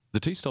The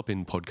T-Stop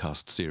In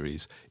podcast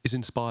series is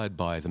inspired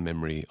by the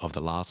memory of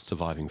the last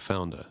surviving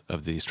founder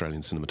of the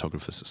Australian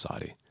Cinematographers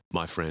Society,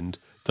 my friend,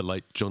 the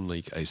late John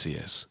Leake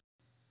ACS.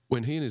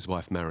 When he and his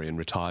wife Marion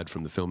retired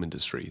from the film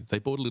industry, they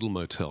bought a little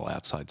motel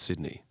outside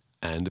Sydney,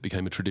 and it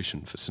became a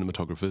tradition for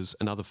cinematographers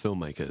and other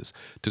filmmakers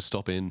to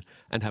stop in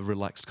and have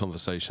relaxed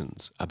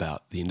conversations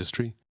about the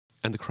industry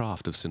and the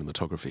craft of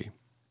cinematography.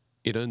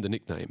 It earned the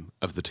nickname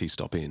of the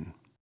T-Stop In.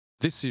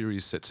 This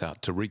series sets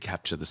out to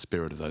recapture the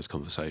spirit of those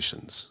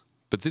conversations.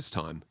 But this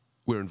time,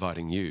 we're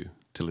inviting you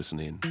to listen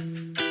in.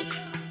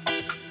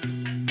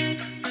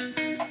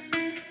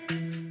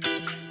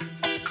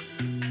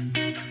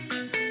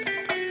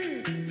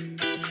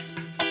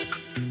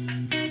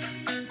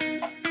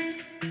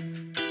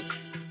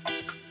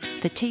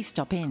 The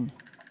T-Stop In.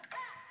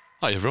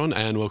 Hi everyone,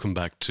 and welcome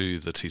back to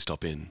the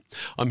T-Stop In.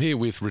 I'm here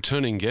with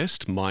returning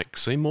guest Mike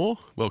Seymour.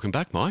 Welcome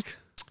back, Mike.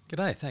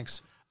 G'day,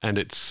 thanks. And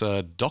it's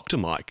Dr.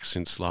 Mike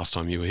since last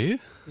time you were here.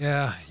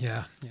 Yeah.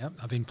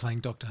 I've been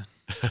playing doctor.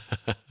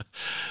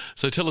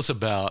 So tell us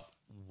about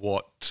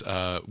what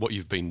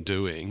you've been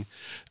doing,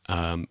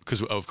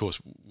 because of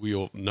course we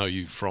all know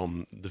you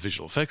from the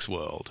visual effects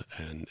world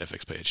and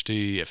FX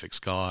PhD, FX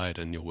Guide,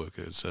 and your work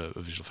as a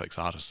visual effects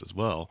artist as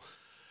well.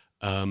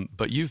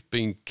 But you've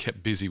been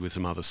kept busy with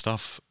some other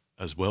stuff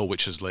as well,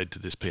 which has led to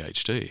this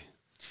PhD.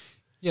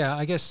 Yeah,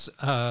 I guess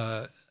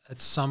at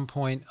some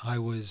point I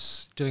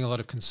was doing a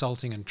lot of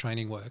consulting and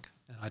training work,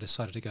 and I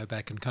decided to go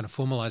back and kind of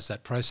formalize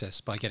that process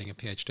by getting a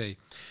PhD.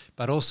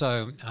 But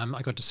also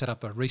I got to set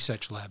up a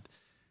research lab.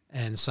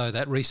 And so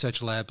that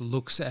research lab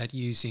looks at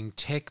using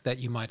tech that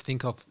you might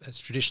think of as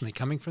traditionally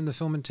coming from the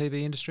film and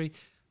TV industry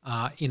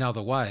in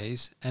other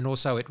ways. And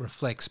also it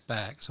reflects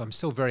back. So I'm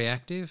still very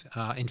active.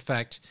 In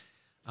fact,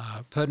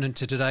 pertinent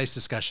to today's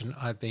discussion,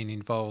 I've been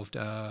involved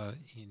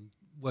in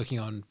working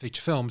on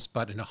feature films,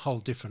 but in a whole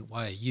different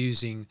way,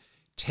 using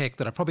tech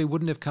that I probably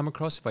wouldn't have come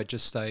across if I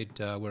just stayed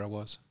where I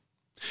was.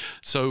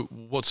 So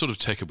what sort of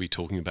tech are we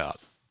talking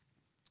about?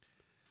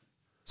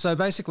 So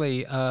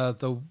basically,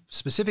 the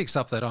specific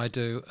stuff that I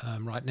do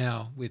right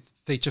now with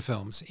feature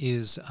films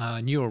is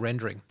neural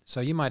rendering.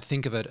 So you might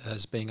think of it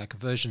as being like a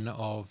version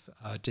of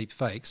deep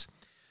fakes.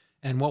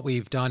 And what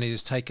we've done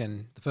is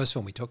taken, the first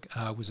film we took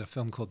was a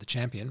film called The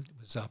Champion.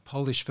 It was a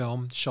Polish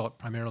film shot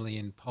primarily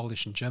in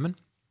Polish and German.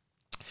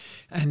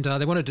 And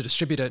they wanted to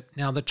distribute it.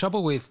 Now, the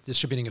trouble with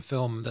distributing a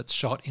film that's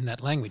shot in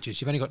that language is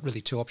you've only got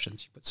really two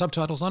options. You put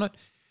subtitles on it,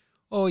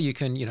 or you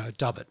can,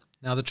 dub it.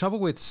 Now, the trouble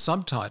with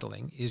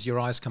subtitling is your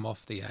eyes come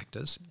off the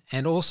actors.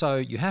 And also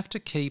you have to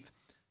keep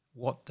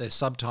what the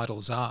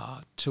subtitles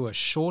are to a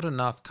short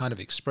enough kind of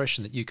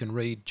expression that you can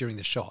read during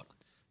the shot.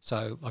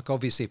 So, like,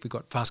 obviously, if we've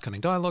got fast-cutting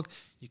dialogue,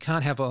 you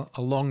can't have a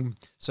long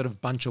sort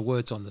of bunch of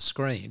words on the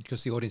screen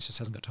because the audience just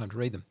hasn't got time to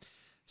read them.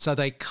 So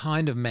they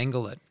kind of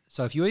mangle it.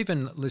 So if you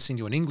even listen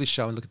to an English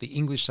show and look at the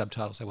English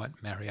subtitles, they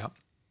won't marry up.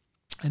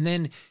 And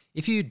then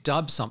if you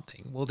dub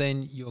something, well,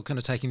 then you're kind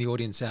of taking the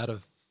audience out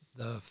of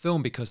the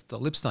film because the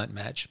lips don't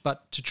match.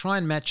 But to try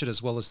and match it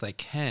as well as they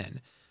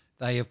can,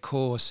 they, of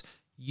course,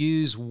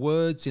 use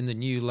words in the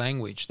new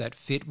language that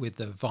fit with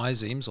the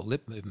visemes or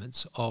lip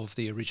movements of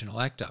the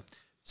original actor.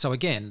 So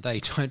again,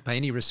 they don't pay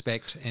any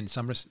respect, and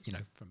from a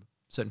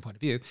certain point of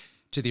view,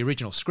 to the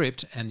original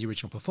script and the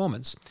original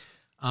performance.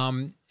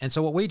 And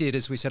so what we did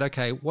is we said,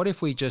 okay, what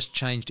if we just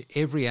changed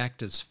every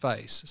actor's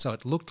face so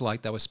it looked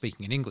like they were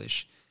speaking in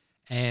English,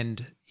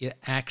 and it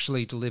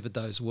actually delivered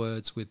those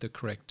words with the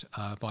correct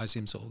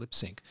visemes or lip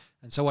sync.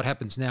 And so what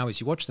happens now is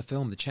you watch the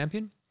film, The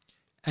Champion,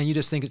 and you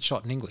just think it's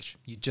shot in English.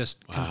 You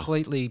just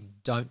completely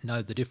don't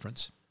know the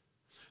difference.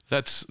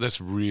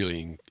 That's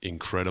really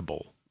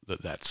incredible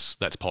that's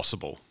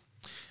possible.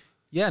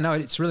 Yeah, no,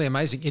 it's really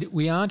amazing.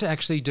 We aren't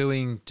actually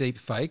doing deep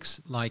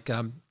fakes. Like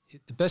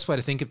the best way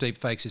to think of deep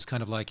fakes is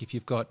kind of like if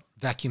you've got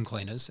vacuum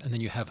cleaners and then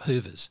you have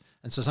hoovers.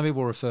 And so some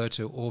people refer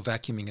to all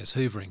vacuuming as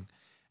hoovering.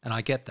 And I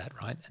get that,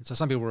 right? And so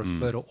some people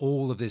refer to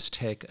all of this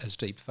tech as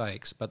deep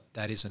fakes, but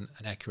that isn't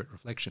an accurate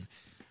reflection.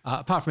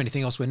 Apart from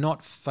anything else, we're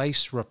not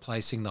face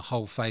replacing the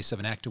whole face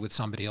of an actor with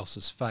somebody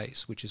else's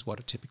face, which is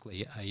what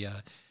typically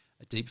a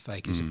deep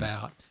fake is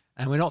about.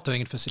 And we're not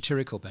doing it for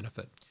satirical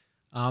benefit.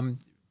 And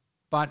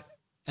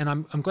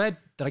I'm glad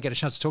that I get a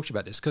chance to talk to you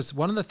about this, because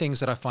one of the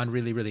things that I find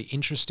really, really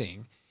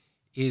interesting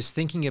is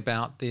thinking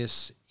about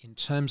this in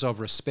terms of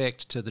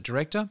respect to the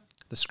director,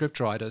 the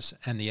scriptwriters,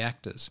 and the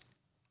actors.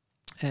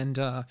 And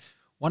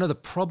one of the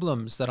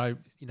problems that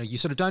you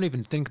sort of don't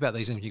even think about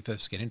these things when you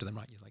first get into them,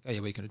 right? You're like, oh yeah,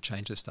 we're going to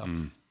change this stuff.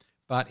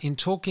 But in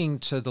talking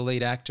to the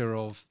lead actor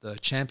of The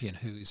Champion,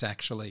 who is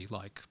actually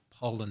like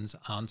Poland's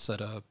answer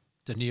to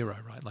De Niro,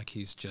 right? Like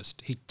he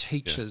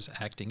teaches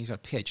acting. He's got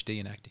a PhD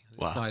in acting.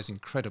 This guy is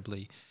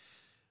incredibly,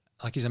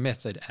 he's a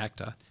method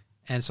actor.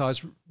 And so I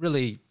was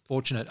really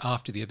fortunate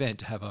after the event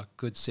to have a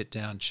good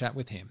sit-down chat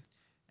with him.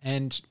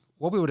 And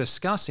what we were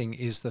discussing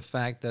is the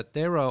fact that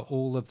there are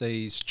all of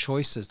these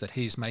choices that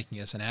he's making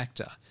as an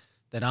actor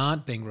that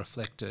aren't being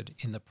reflected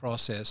in the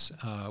process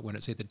when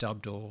it's either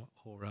dubbed or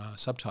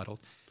subtitled.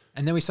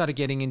 And then we started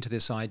getting into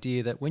this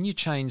idea that when you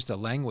change the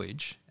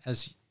language,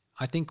 as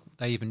I think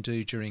they even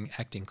do during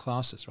acting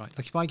classes, right?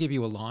 Like if I give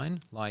you a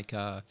line like,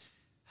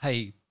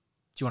 hey, do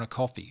you want a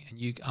coffee? And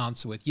you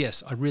answer with,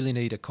 yes, I really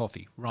need a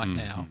coffee right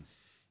now.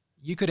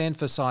 You could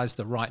emphasize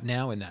the right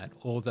now in that,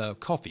 or the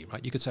coffee,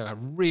 right? You could say, I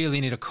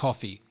really need a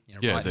coffee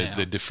right now.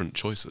 They're different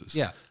choices.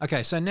 Yeah.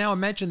 Okay, so now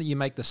imagine that you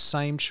make the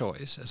same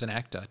choice as an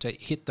actor to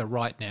hit the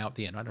right now at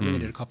the end. Right? I really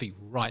need a coffee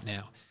right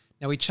now.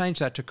 Now we change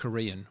that to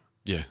Korean.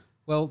 Yeah.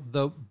 Well,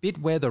 the bit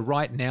where the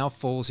right now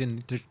falls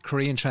in the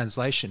Korean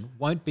translation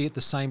won't be at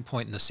the same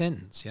point in the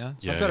sentence, yeah?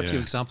 So I've got a few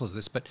examples of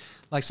this, but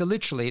so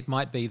literally it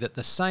might be that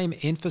the same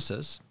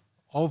emphasis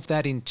of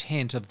that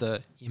intent of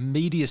the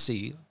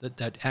immediacy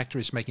that actor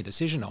is making a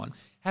decision on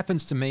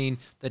happens to mean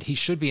that he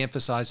should be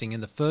emphasizing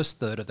in the first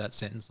third of that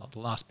sentence, not the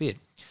last bit.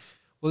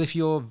 Well, if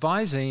your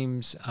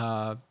Viseme's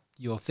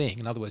your thing,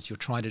 in other words, you're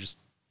trying to just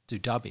do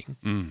dubbing,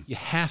 you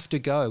have to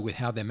go with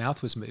how their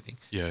mouth was moving.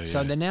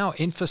 So they're now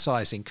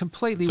emphasizing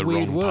completely the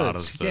weird wrong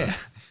words. Part of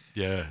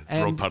the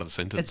wrong part of the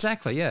sentence.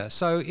 Exactly, yeah.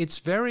 So it's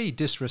very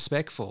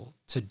disrespectful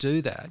to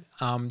do that.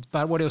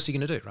 But what else are you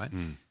going to do, right?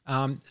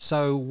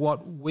 So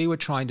what we were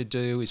trying to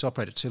do is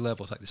operate at two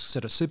levels, like this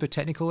sort of super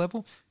technical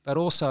level, but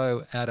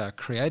also at a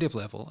creative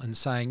level, and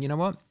saying, you know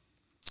what?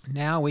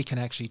 Now we can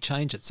actually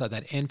change it so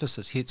that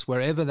emphasis hits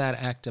wherever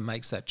that actor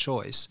makes that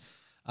choice,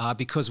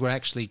 because we're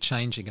actually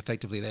changing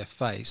effectively their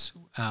face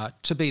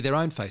to be their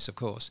own face, of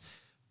course,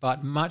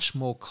 but much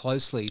more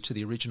closely to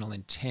the original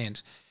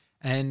intent.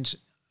 And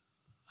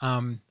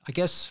I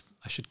guess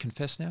I should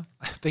confess now,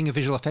 being a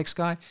visual effects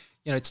guy,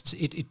 you know,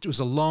 it was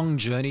a long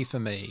journey for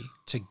me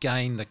to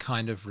gain the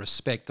kind of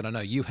respect that I know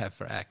you have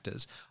for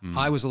actors.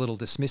 I was a little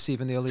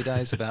dismissive in the early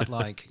days about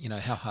like, you know,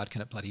 how hard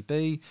can it bloody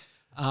be?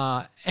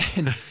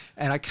 And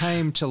I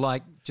came to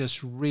like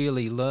just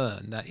really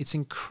learn that it's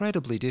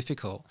incredibly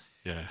difficult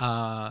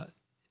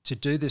to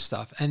do this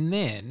stuff. And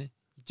then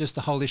just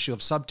the whole issue of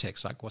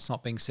subtext, like what's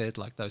not being said,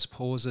 like those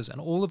pauses and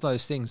all of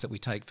those things that we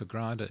take for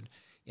granted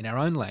in our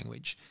own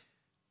language.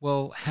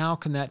 Well, how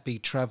can that be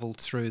traveled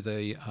through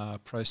the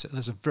process?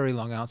 There's a very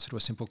long answer to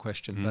a simple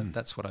question, but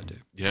that's what I do.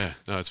 Yeah,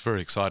 no, it's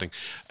very exciting.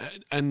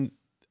 And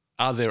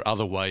are there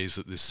other ways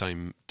that this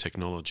same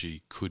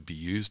technology could be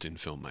used in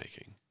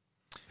filmmaking?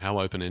 How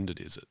open-ended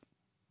is it?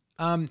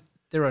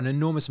 There are an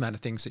enormous amount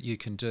of things that you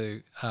can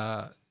do,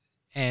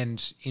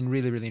 and in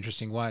really, really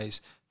interesting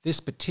ways. This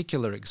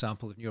particular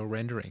example of neural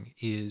rendering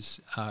is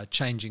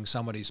changing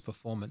somebody's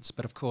performance.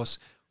 But of course,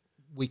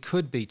 we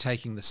could be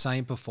taking the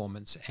same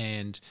performance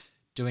and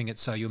doing it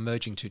so you're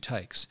merging two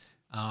takes.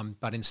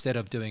 But instead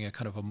of doing a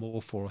kind of a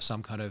morph or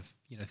some kind of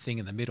thing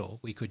in the middle,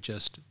 we could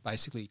just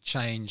basically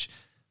change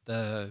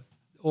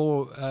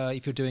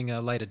if you're doing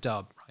a later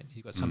dub, right?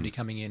 You've got somebody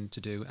coming in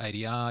to do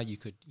ADR, you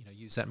could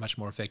use that much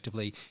more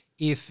effectively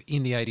if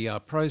in the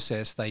ADR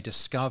process they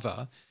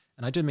discover,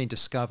 and I do mean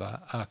discover,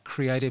 a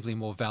creatively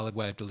more valid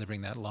way of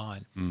delivering that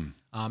line.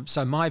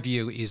 So my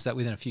view is that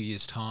within a few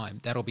years' time,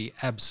 that'll be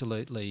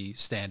absolutely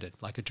standard.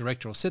 Like a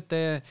director will sit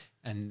there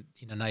and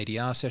in an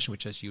ADR session,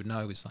 which as you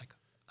know is like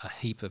a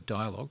heap of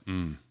dialogue,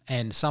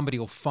 and somebody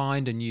will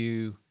find a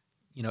new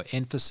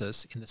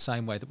emphasis in the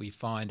same way that we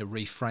find a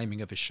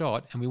reframing of a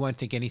shot, and we won't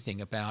think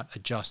anything about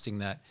adjusting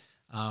that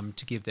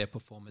to give their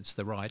performance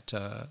the right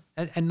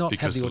and not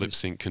because have the lip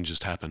sync can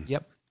just happen.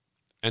 Yep.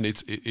 And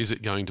is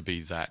it going to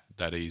be that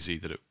easy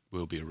that it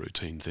will be a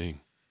routine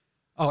thing?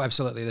 Oh,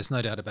 absolutely. There's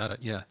no doubt about it.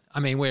 Yeah. I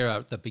mean, we're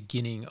at the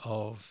beginning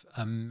of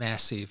a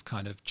massive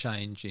kind of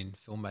change in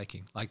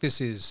filmmaking. Like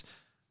this is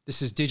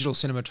digital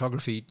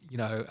cinematography,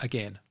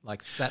 again,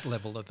 like that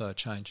level of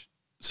change.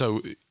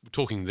 So we're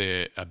talking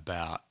there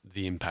about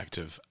the impact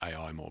of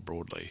AI more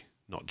broadly,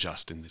 not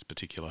just in this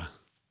particular.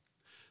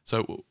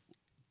 So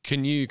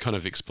can you kind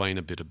of explain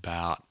a bit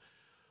about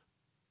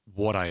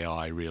what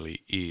AI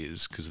really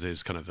is? Because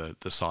there's kind of the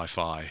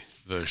sci-fi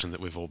version that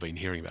we've all been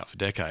hearing about for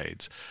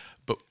decades.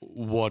 But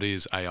what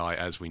is AI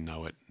as we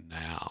know it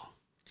now?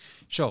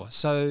 Sure.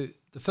 So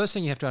the first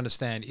thing you have to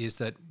understand is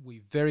that we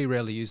very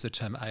rarely use the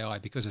term AI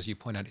because, as you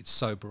point out, it's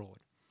so broad.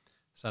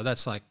 So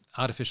that's like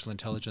artificial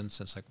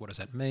intelligence. It's like, what does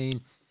that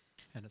mean?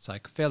 And it's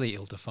like fairly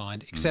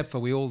ill-defined, except for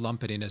we all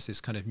lump it in as this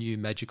kind of new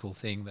magical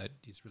thing that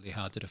is really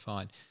hard to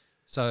define.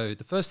 So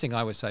the first thing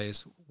I would say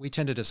is we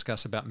tend to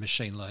discuss about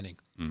machine learning.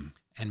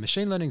 And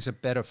machine learning is a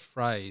better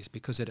phrase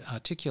because it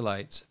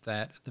articulates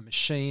that the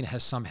machine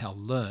has somehow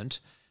learnt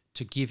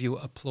to give you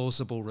a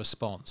plausible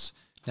response.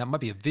 Now, it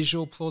might be a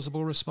visual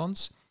plausible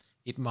response.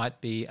 It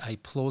might be a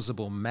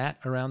plausible mat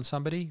around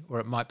somebody, or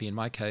it might be, in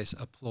my case,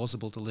 a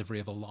plausible delivery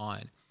of a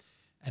line.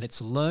 And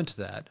it's learnt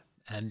that,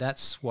 and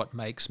that's what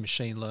makes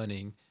machine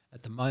learning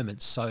at the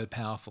moment so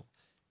powerful.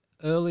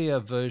 Earlier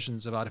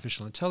versions of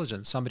artificial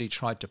intelligence, somebody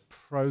tried to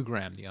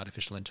program the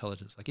artificial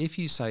intelligence. Like, if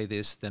you say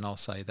this, then I'll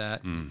say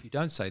that. If you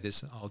don't say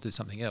this, I'll do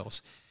something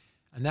else.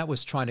 And that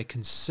was trying to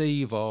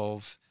conceive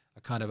of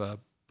a kind of a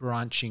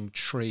branching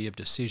tree of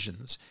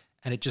decisions,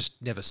 and it just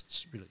never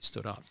really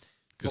stood up.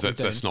 Because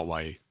that's not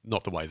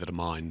the way that a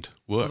mind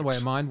works. Not the way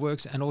a mind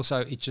works, and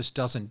also it just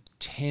doesn't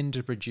tend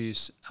to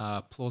produce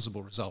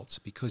plausible results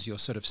because you're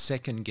sort of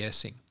second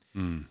guessing.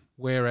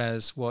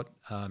 Whereas what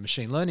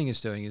machine learning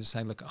is doing is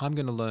saying, look, I'm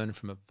going to learn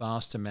from normally a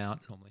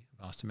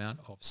vast amount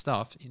of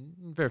stuff in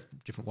very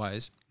different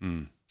ways.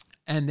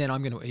 And then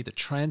I'm going to either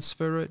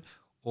transfer it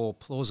or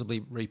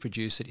plausibly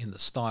reproduce it in the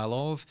style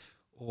of,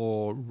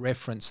 or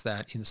reference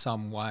that in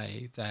some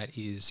way that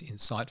is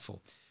insightful.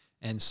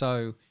 And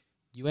so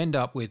you end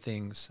up with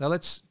things. So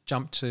let's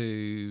jump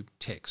to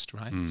text,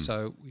 right?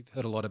 So we've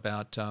heard a lot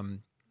about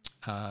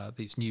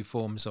these new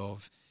forms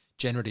of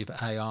generative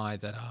AI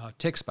that are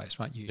text-based,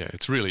 right?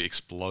 It's really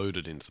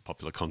exploded into the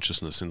popular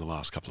consciousness in the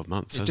last couple of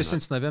months, hasn't just it?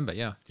 since November,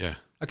 yeah. Yeah.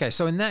 Okay,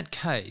 so in that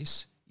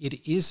case,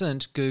 it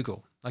isn't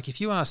Google. Like if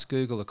you ask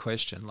Google a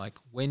question like,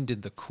 when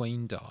did the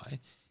Queen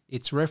die?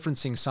 It's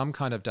referencing some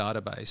kind of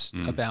database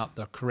about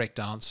the correct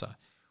answer.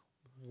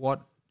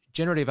 What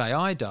generative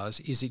AI does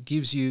is it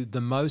gives you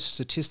the most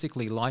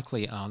statistically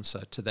likely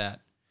answer to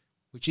that,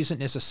 which isn't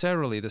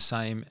necessarily the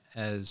same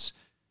as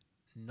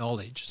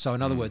knowledge. So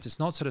in other words, it's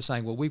not sort of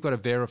saying, well, we've got a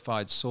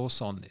verified source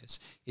on this.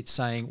 It's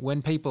saying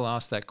when people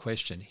ask that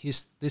question,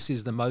 this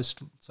is the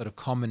most sort of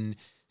common,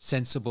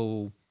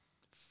 sensible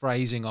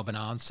phrasing of an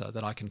answer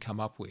that I can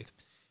come up with.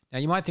 Now,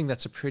 you might think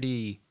that's a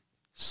pretty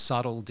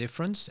subtle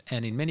difference,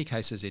 and in many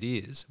cases it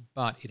is,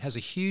 but it has a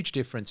huge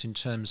difference in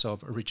terms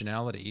of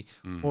originality,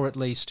 or at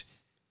least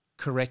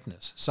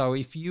correctness. So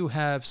if you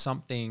have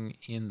something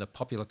in the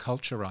popular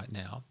culture right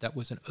now that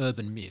was an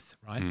urban myth,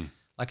 right?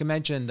 Like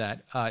imagine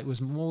that it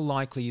was more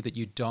likely that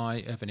you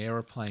die of an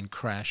aeroplane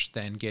crash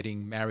than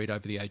getting married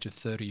over the age of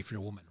 30 if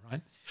you're a woman,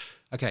 right?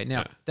 Okay,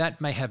 now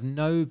that may have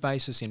no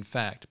basis in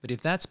fact, but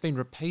if that's been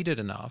repeated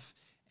enough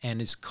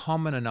and is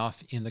common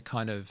enough in the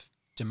kind of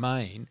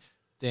domain,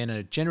 then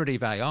a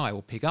generative AI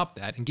will pick up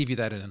that and give you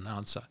that in an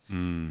answer.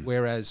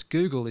 Whereas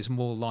Google is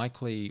more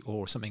likely,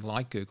 or something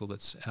like Google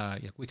that's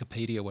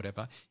Wikipedia or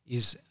whatever,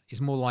 is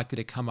more likely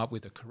to come up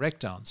with a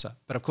correct answer.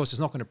 But of course, it's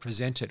not going to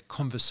present it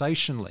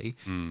conversationally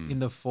in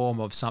the form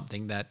of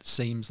something that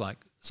seems like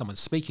someone's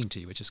speaking to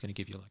you, which is going to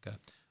give you like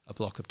a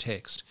block of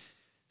text.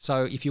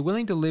 So if you're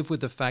willing to live with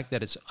the fact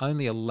that it's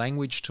only a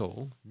language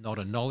tool, not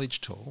a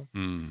knowledge tool,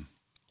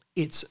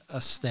 it's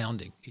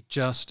astounding. It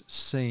just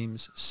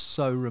seems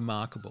so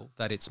remarkable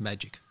that it's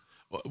magic.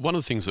 One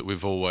of the things that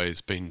we've always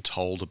been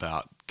told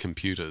about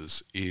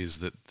computers is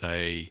that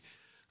they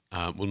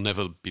will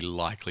never be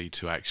likely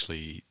to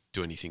actually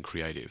do anything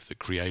creative. The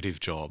creative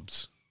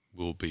jobs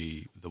will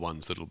be the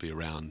ones that will be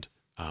around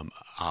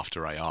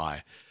after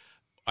AI.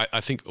 I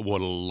think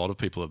what a lot of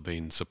people have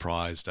been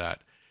surprised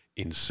at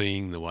in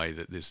seeing the way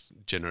that this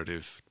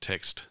generative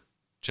text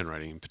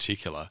generating in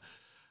particular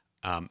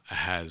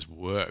has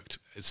worked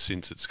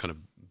since it's kind of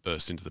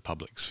burst into the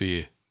public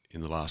sphere in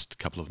the last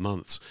couple of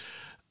months,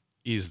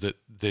 is that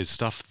there's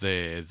stuff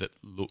there that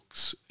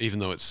looks, even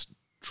though it's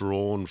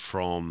drawn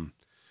from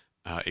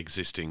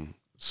existing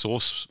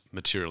source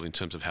material in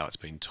terms of how it's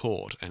been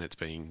taught and it's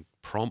being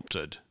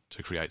prompted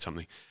to create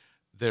something,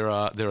 there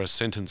are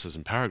sentences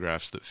and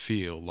paragraphs that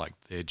feel like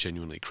they're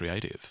genuinely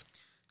creative.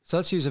 So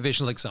let's use a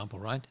visual example,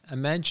 right?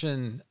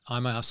 Imagine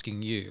I'm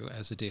asking you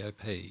as a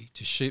DOP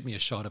to shoot me a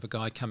shot of a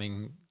guy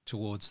coming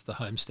towards the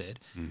homestead,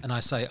 and I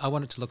say, I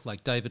want it to look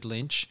like David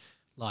Lynch,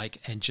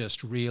 and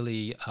just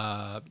really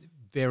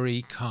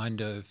very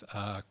kind of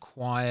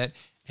quiet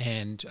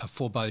and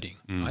foreboding,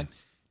 right?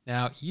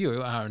 Now,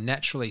 you are a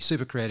naturally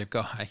super creative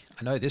guy.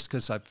 I know this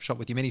because I've shot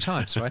with you many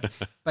times, right?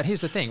 But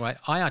here's the thing, right?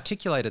 I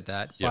articulated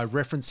that by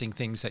referencing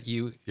things that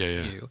you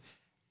knew,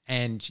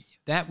 and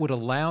that would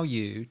allow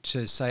you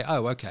to say,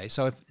 oh, okay,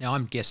 so now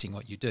I'm guessing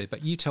what you do,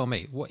 but you tell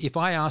me, if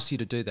I ask you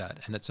to do that,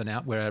 and it's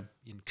we're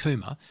in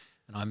Cooma,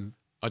 and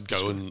I'd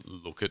go and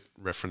look at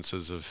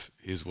references of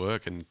his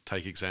work and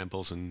take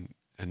examples and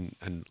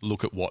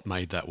look at what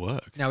made that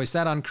work. Now, is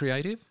that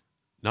uncreative?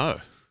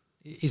 No.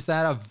 Is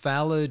that a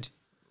valid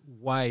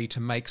way to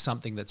make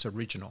something that's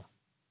original?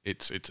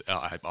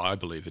 I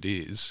believe it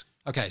is.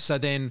 Okay, so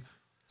then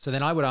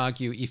I would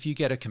argue if you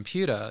get a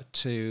computer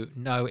to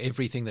know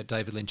everything that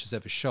David Lynch has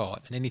ever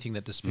shot and anything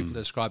that people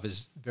describe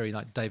as very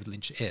like David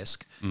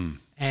Lynch-esque,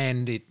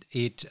 and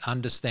it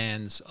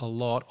understands a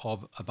lot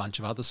of a bunch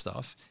of other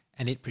stuff,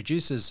 and it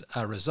produces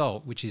a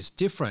result which is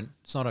different,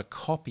 it's not a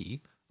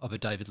copy of a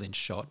David Lynch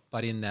shot,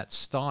 but in that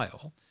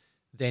style,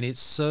 then it's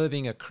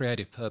serving a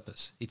creative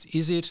purpose.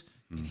 Is it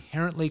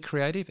inherently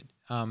creative?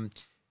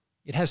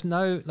 It has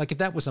no, if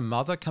that was a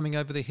mother coming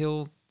over the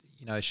hill,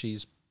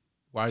 she's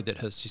worried that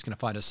she's going to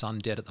find her son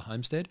dead at the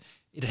homestead,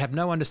 it'd have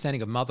no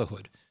understanding of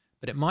motherhood,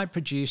 but it might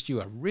produce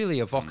you a really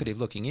evocative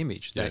looking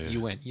image that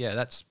you went,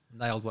 that's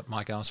nailed what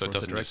Mike asked for as a director.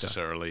 So it doesn't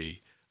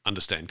necessarily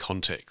understand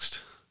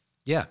context.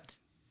 Yeah,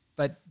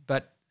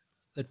 but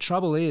the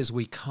trouble is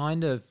we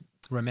kind of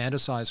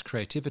romanticize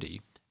creativity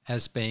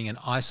as being an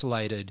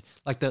isolated,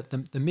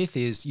 the myth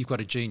is you've got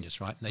a genius,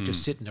 right? And they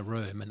just sit in a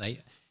room and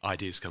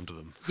ideas come to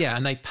them. Yeah,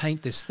 and they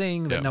paint this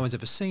thing that no one's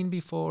ever seen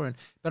before.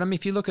 But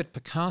if you look at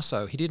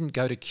Picasso, he didn't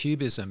go to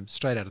Cubism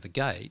straight out of the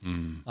gate.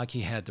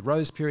 He had the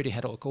Rose period, he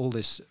had all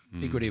this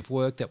figurative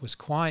work that was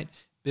quite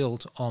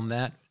built on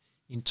that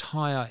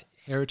entire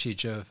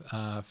heritage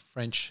of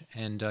French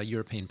and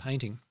European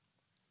painting.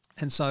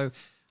 And so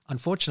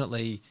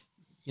unfortunately,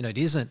 it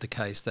isn't the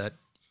case that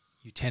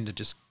you tend to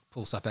just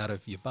pull stuff out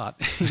of your butt.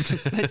 It's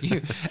just that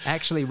you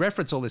actually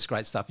reference all this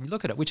great stuff and you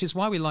look at it, which is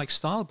why we like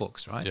style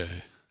books, right? Yeah.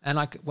 And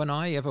like when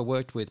I ever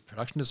worked with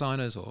production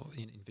designers or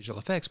in visual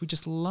effects, we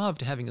just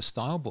loved having a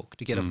style book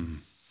to get a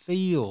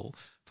feel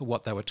for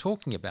what they were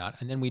talking about.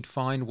 And then we'd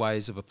find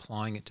ways of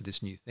applying it to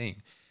this new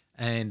thing.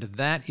 And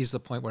that is the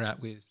point we're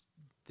at with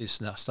this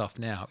stuff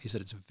now, is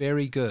that it's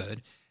very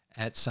good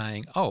at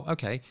saying, oh,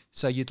 okay,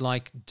 so you'd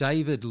like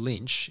David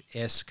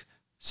Lynch-esque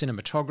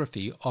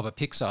cinematography of a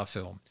Pixar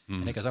film.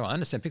 And it goes, oh, I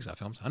understand Pixar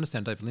films. I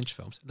understand David Lynch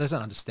films. It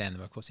doesn't understand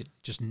them, of course. It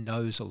just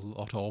knows a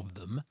lot of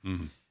them.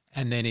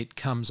 And then it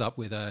comes up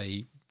with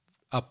a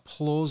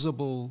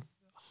plausible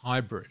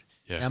hybrid.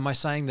 Yeah. Now, am I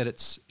saying that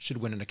it should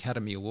win an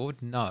Academy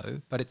Award?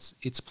 No, but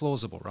it's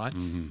plausible, right?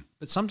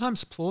 But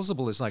sometimes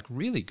plausible is like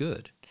really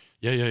good.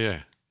 Yeah.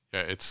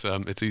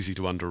 It's easy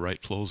to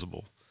underrate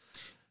plausible.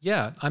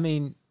 Yeah, I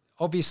mean,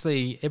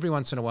 obviously, every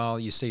once in a while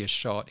you see a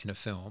shot in a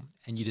film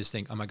and you just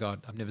think, oh my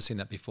God, I've never seen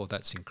that before.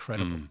 That's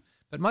incredible.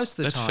 But most of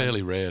the That's time...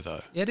 fairly rare,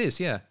 though. It is,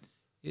 yeah.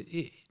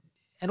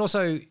 And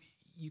also,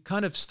 you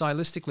kind of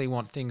stylistically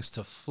want things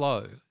to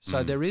flow.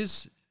 So there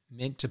is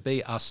meant to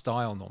be a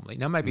style normally.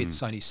 Now, maybe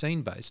it's only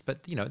scene-based, but,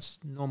 it's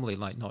normally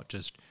like not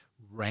just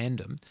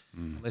random,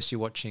 unless you're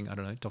watching, I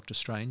don't know, Doctor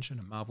Strange and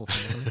a Marvel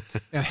film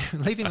or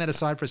something. Leaving that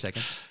aside for a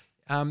second.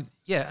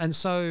 And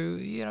so,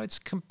 it's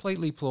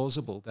completely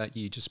plausible that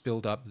you just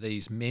build up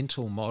these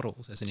mental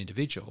models as an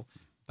individual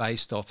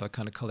based off a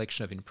kind of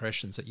collection of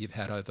impressions that you've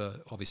had over,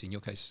 obviously in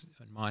your case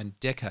and mine,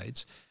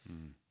 decades.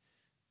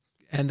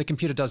 And the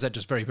computer does that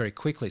just very, very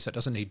quickly. So it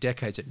doesn't need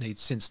decades. It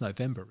needs since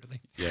November, really.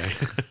 Yeah.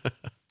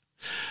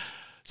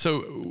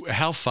 So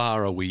how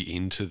far are we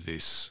into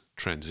this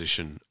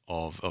transition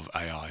of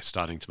AI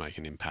starting to make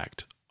an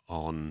impact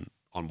on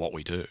what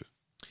we do?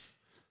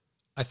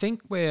 I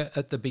think we're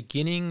at the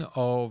beginning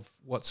of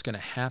what's going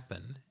to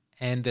happen,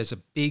 and there's a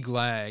big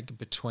lag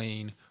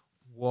between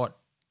what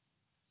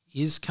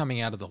is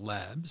coming out of the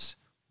labs,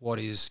 what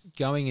is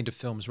going into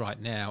films right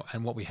now,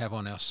 and what we have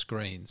on our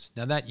screens.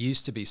 Now, that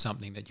used to be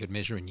something that you'd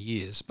measure in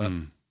years, but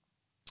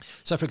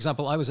so, for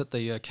example, I was at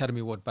the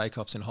Academy Award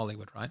Bake-Offs in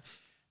Hollywood, right?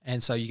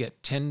 And so you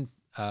get 10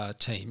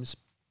 teams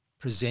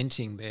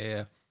presenting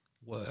their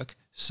work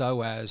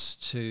so as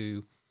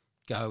to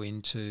go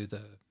into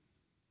the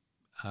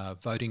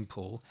voting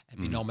pool and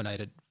be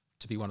nominated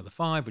to be one of the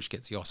 5, which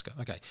gets the Oscar.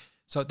 Okay,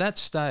 so at that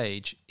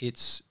stage,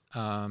 it's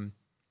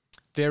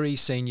very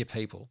senior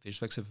people,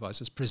 visual effects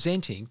supervisors,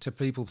 presenting to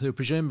people who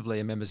presumably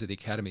are members of the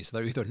Academy. So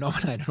they're either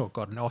nominated or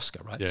got an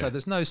Oscar, right? Yeah. So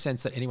there's no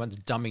sense that anyone's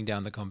dumbing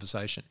down the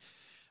conversation.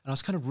 And I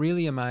was kind of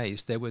really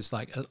amazed. There was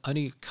like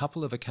only a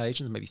couple of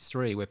occasions, maybe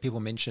 3, where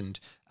people mentioned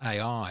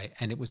AI,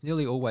 and it was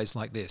nearly always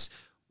like this.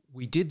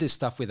 We did this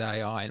stuff with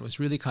AI, and it was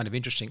really kind of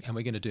interesting, and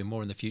we're going to do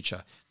more in the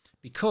future.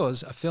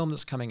 Because a film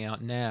that's coming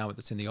out now,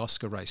 that's in the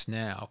Oscar race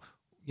now,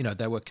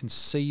 they were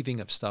conceiving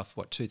of stuff,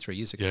 2-3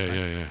 years ago.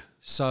 Yeah.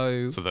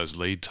 So those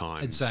lead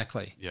times.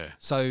 Exactly. Yeah.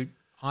 So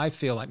I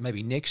feel like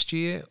maybe next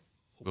year,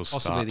 We'll possibly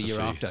start the to year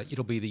see. after,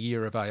 it'll be the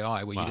year of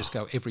AI, where you just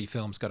go, every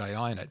film's got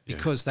AI in it,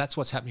 because that's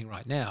what's happening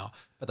right now.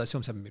 But those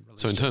films haven't been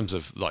released. So in yet. terms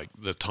of like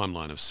the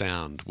timeline of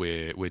sound,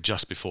 we're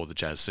just before the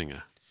jazz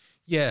singer.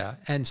 Yeah,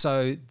 and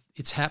so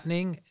it's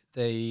happening.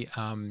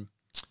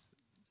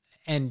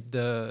 And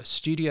the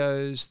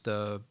studios,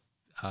 the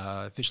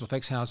visual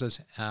effects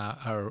houses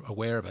are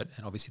aware of it,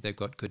 and obviously they've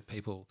got good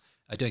people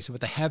doing so, but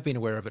they have been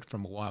aware of it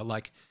from a while.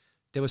 Like,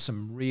 there were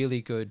some really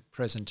good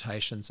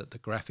presentations at the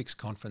graphics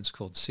conference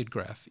called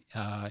SIGGRAPH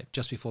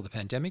just before the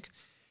pandemic,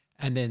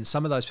 and then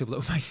some of those people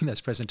that were making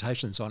those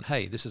presentations on,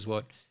 hey, this is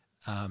what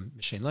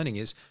machine learning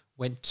is,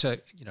 went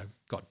to,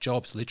 got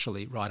jobs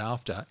literally right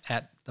after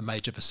at the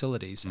major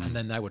facilities, and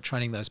then they were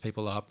training those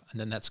people up, and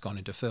then that's gone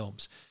into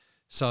films.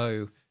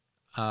 So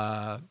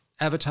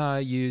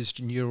Avatar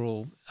used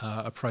neural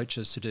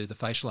approaches to do the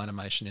facial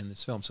animation in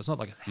this film. So it's not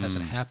like it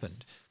hasn't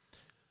happened.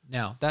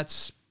 Now,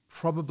 that's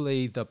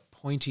probably the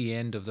pointy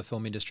end of the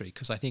film industry,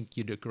 because I think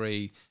you'd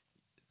agree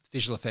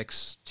visual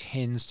effects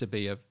tends to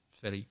be a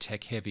fairly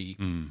tech-heavy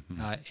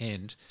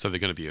end. So they're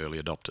going to be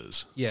early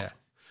adopters. Yeah.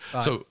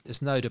 But So-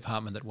 there's no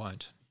department that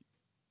won't.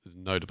 There's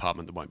no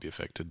department that won't be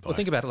affected by. Well,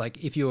 think about it.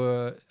 Like, if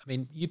you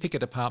pick a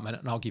department,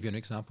 and I'll give you an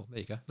example. There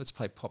you go. Let's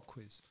play pop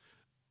quiz.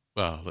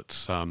 Well,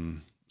 let's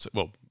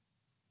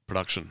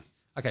production.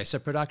 Okay, so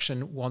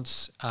production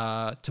wants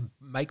to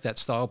make that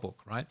style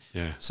book, right?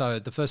 Yeah. So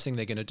the first thing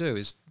they're going to do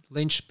is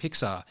Lynch,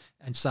 Pixar,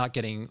 and start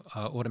getting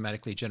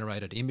automatically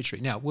generated imagery.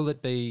 Now, will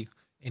it be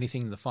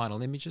anything in the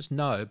final images?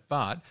 No,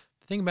 but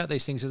the thing about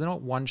these things is they're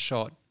not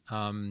one-shot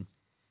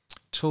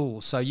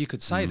tools. So you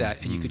could say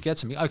that, and you could get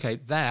something, okay,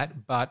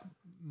 that, but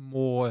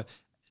more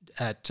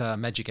at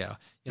Magic Hour.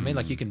 You know what I mean?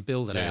 Like, you can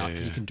build it out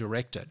and you can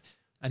direct it.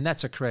 And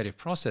that's a creative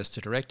process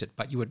to direct it,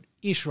 but you would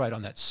iterate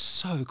on that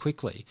so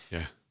quickly.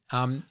 Yeah.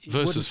 It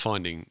Versus wouldn't-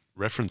 finding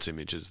reference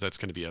images, that's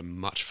going to be a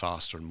much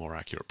faster and more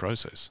accurate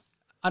process.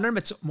 I don't know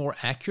if it's more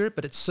accurate,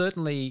 but it's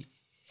certainly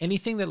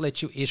anything that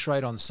lets you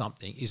iterate on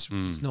something is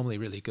normally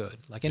really good.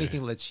 Like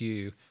anything that lets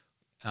you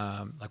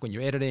like when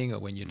you're editing or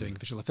when you're doing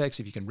visual effects,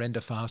 if you can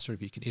render faster,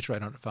 if you can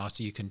iterate on it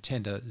faster, you can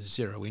tend to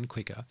zero in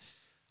quicker.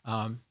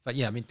 But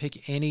yeah, I mean,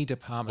 pick any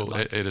department. Well,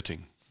 like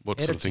editing. What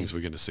sort of things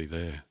we're going to see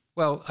there?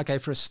 Well, okay,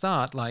 for a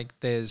start, like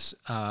there's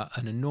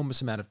an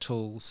enormous amount of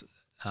tools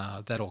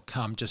that'll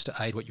come just to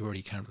aid what you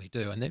already currently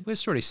do. And we're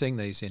already seeing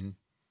these in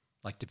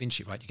like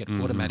DaVinci, right? You get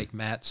automatic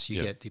mats,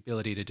 you get the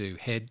ability to do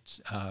head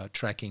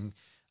tracking,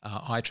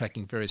 eye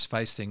tracking, various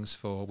face things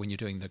for when you're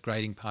doing the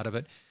grading part of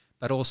it.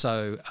 But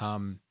also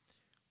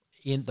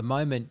in the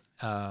moment,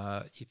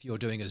 if you're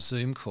doing a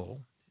Zoom call,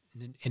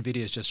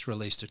 NVIDIA's just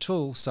released a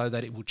tool so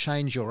that it will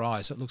change your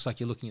eyes. So it looks like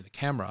you're looking at the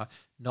camera,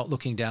 not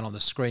looking down on the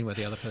screen where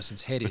the other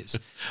person's head is.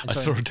 I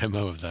saw a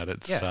demo of that.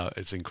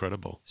 It's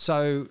incredible.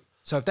 So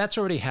if that's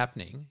already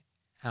happening,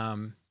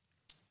 and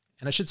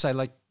I should say,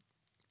 like,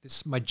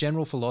 this, my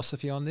general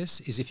philosophy on this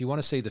is if you want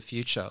to see the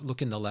future,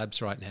 look in the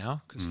labs right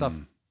now, because stuff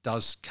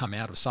does come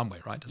out of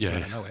somewhere, right? It doesn't come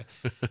out of nowhere.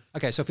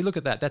 Okay, so if you look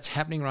at that, that's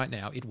happening right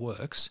now. It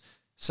works.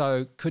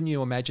 So couldn't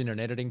you imagine an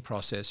editing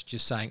process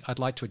just saying, I'd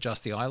like to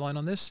adjust the eye line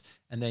on this,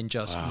 and then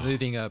just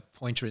moving a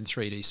pointer in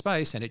 3D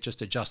space and it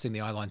just adjusting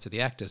the eye lines of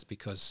the actors,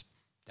 because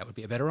that would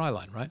be a better eye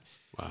line, right?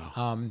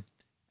 Wow.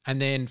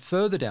 And then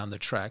further down the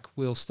track,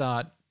 we'll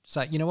start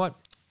say, you know what?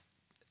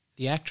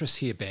 The actress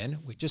here, Ben,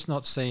 we're just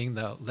not seeing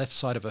the left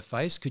side of her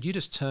face. Could you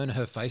just turn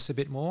her face a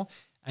bit more?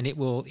 And it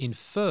will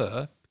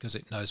infer, because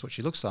it knows what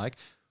she looks like,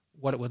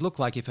 what it would look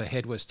like if her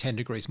head was 10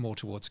 degrees more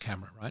towards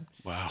camera, right?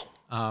 Wow.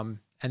 And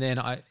then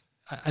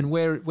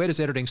where does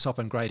editing stop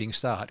and grading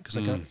start? Because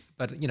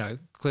but you know,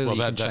 clearly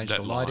you can change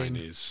the lighting.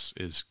 Line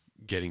is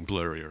getting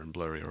blurrier and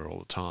blurrier all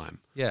the time.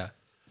 Yeah.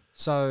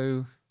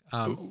 So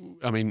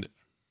I mean,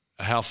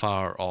 how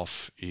far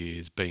off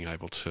is being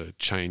able to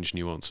change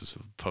nuances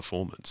of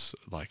performance?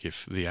 Like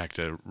if the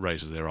actor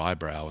raises their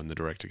eyebrow and the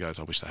director goes,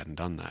 "I wish they hadn't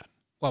done that."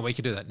 Well, we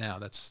could do that now.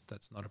 That's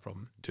not a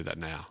problem. Do that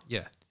now.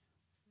 Yeah.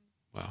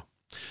 Wow.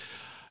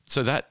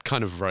 So that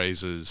kind of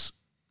raises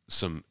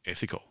some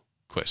ethical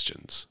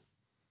questions.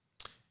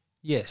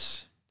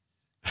 Yes.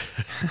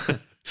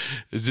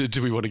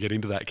 Do we want to get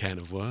into that can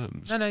of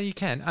worms? No, you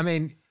can. I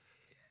mean,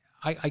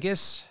 I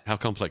guess... How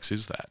complex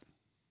is that?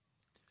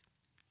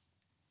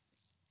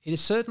 It is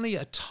certainly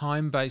a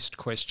time-based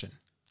question.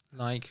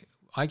 Like,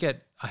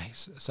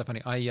 so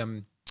funny,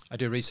 I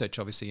do research,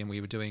 obviously, and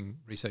we were doing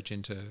research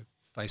into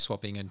face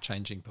swapping and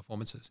changing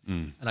performances.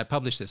 And I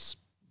published this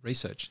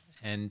research,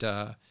 and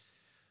let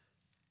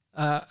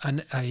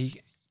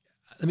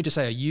me just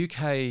say, a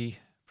UK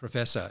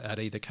professor at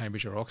either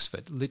Cambridge or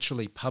Oxford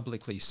literally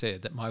publicly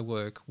said that my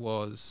work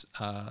was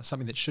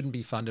something that shouldn't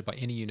be funded by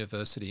any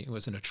university. It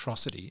was an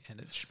atrocity and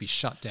it should be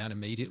shut down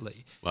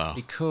immediately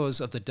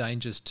because of the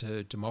dangers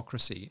to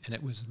democracy. And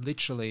it was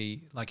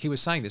literally, like, he was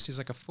saying this, he's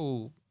like a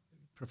full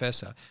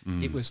professor.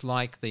 It was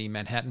like the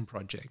Manhattan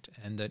Project,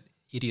 and that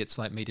idiots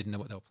like me didn't know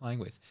what they were playing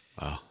with.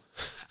 Wow.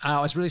 I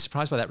was really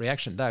surprised by that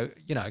reaction, though,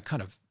 you know,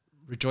 kind of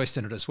rejoiced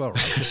in it as well,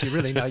 right? Because you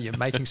really know you're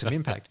making some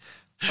impact.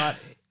 But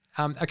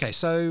okay,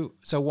 so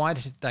why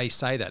did they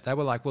say that? They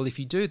were like, well, if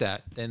you do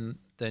that, then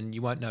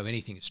you won't know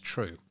anything is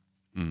true.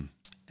 And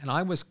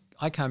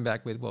I came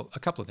back with, well, a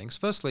couple of things.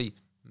 Firstly,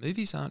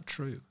 movies aren't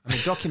true. I mean,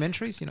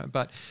 documentaries, you know,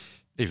 but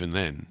even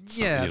then,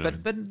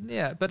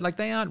 but like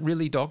they aren't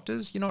really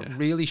doctors. You're not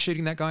really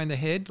shooting that guy in the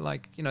head.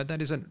 Like, you know,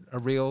 that isn't a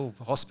real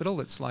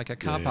hospital. It's like a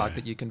car park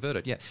that you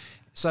converted. Yeah,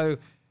 so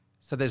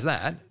there's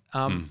that.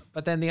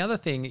 But then the other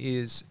thing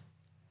is,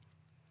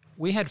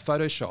 we had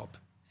Photoshop,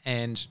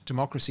 and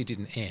democracy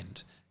didn't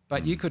end.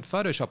 But you could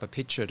Photoshop a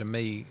picture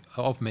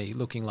of me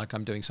looking like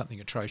I'm doing something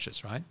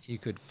atrocious, right? You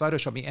could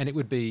Photoshop me, and it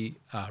would be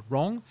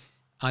wrong,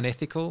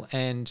 unethical,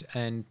 and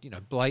you know,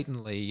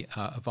 blatantly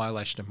a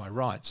violation of my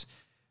rights.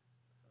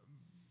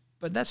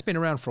 But that's been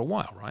around for a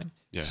while, right?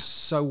 Yeah.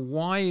 So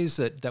why is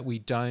it that we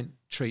don't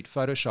treat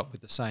Photoshop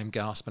with the same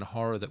gasp and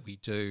horror that we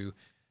do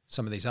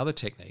some of these other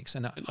techniques?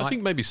 And I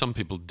think maybe some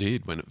people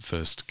did when it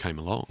first came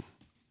along.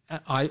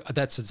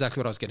 That's exactly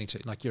what I was getting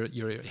to. Like,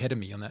 you're ahead of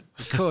me on that,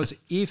 because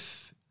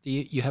if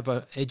you have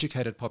an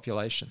educated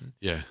population,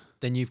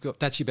 then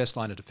that's your best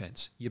line of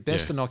defense. Your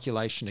best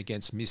inoculation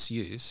against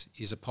misuse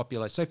is a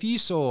population. So if you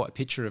saw a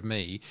picture of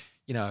me,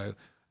 you know,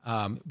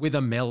 with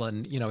a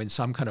melon, you know, in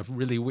some kind of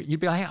really,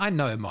 you'd be like, hey, I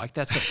know, Mike,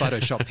 that's a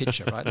Photoshop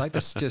picture, right? Like,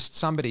 that's just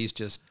somebody's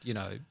just, you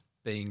know,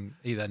 being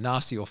either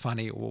nasty or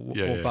funny or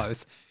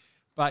both.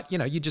 But, you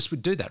know, you just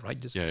would do that, right?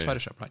 It's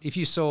Photoshop, right? If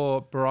you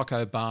saw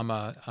Barack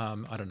Obama,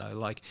 I don't know,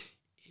 like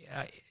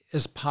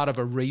as part of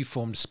a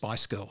reformed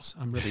Spice Girls,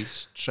 I'm really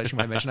stretching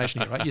my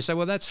imagination here, right? You say,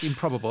 well, that's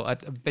improbable. I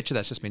bet you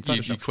that's just been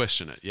Photoshopped. You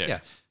question it, yeah.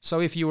 So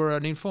if you were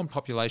an informed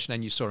population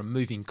and you saw a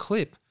moving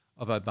clip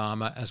of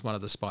Obama as one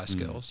of the Spice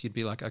Girls, you'd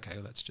be like, okay,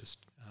 well, that's just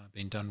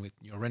been done with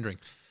your rendering.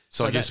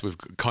 So I guess we've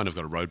kind of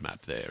got a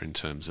roadmap there in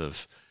terms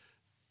of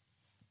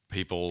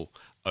people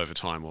over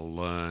time will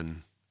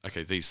learn,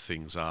 okay, these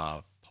things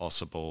are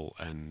possible,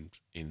 and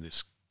in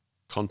this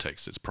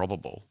context it's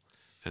probable,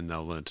 and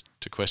they'll learn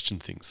to question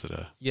things that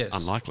are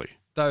unlikely.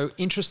 Though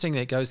interesting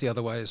that it goes the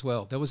other way as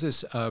well. There was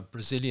this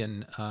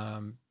Brazilian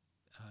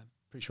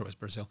pretty sure it was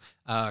Brazil,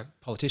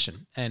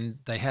 politician, and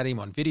they had him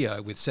on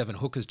video with 7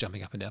 hookers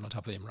jumping up and down on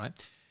top of him, right?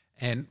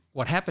 And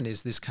what happened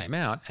is this came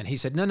out, and he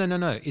said,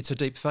 no, it's a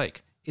deep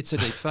fake. It's a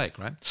deep fake,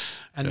 right?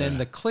 And then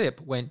the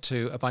clip went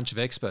to a bunch of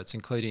experts,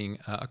 including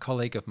a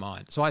colleague of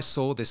mine. So I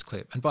saw this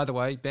clip. And by the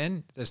way,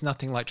 Ben, there's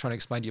nothing like trying to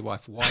explain to your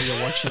wife why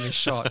you're watching a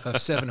shot of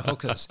 7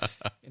 hookers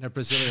in a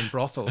Brazilian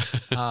brothel.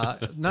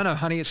 No,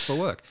 honey, it's for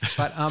work.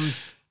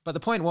 But the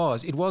point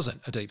was, it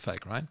wasn't a deep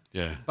fake, right?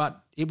 Yeah.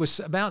 But it was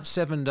about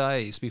 7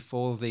 days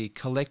before the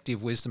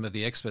collective wisdom of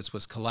the experts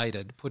was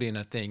collated, put in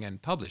a thing and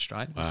published,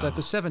 right? Wow. So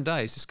for 7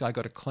 days, this guy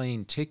got a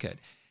clean ticket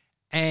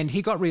and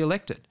he got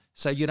re-elected.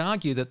 So you'd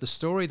argue that the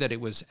story that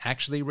it was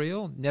actually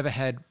real never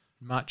had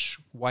much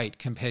weight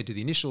compared to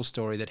the initial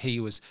story that he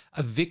was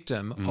a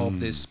victim of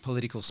this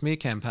political smear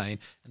campaign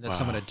and that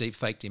someone had deep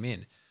faked him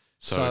in.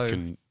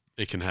 So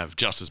it can have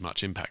just as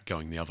much impact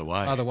going the other way.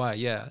 Other way,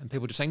 yeah. And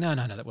people just saying, no,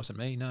 that wasn't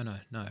me. No.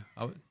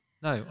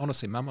 No,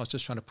 honestly, Mum, I was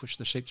just trying to push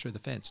the sheep through the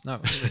fence. No.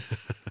 Really.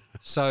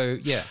 So,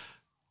 yeah.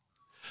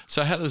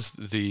 So how does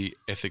the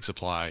ethics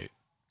apply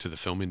to the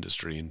film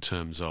industry in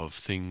terms of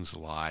things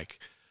like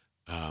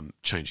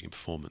changing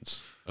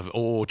performance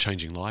or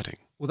changing lighting?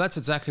 Well, that's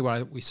exactly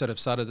where we sort of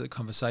started the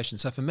conversation.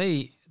 So for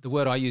me, the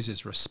word I use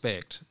is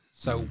respect.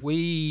 So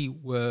we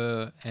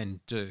were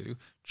and do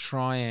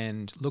try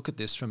and look at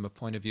this from a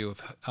point of view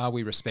of, are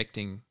we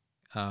respecting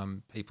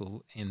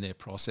people in their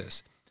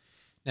process?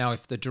 Now,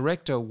 if the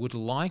director would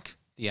like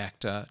the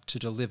actor to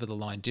deliver the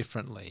line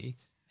differently,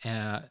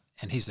 and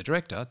he's the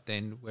director,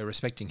 then we're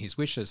respecting his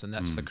wishes and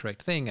that's the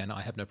correct thing, and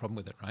I have no problem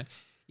with it, right?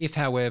 If,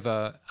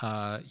 however,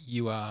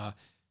 you are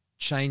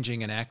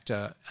changing an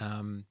actor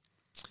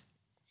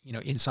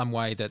in some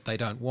way that they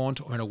don't want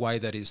or in a way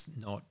that is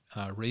not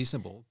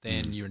reasonable,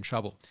 then you're in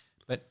trouble.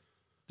 But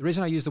the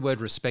reason I use the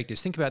word respect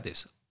is, think about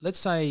this. Let's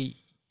say,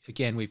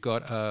 again, we've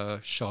got a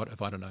shot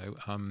of, I don't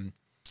know,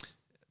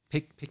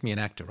 pick me an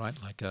actor, right?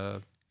 Like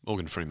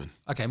Morgan Freeman.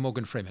 Okay,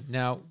 Morgan Freeman.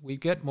 Now, we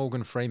get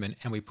Morgan Freeman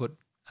and we put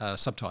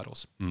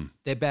subtitles.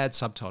 They're bad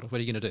subtitles. What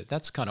are you going to do?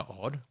 That's kind of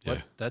odd.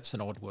 Yeah. That's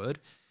an odd word.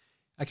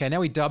 Okay,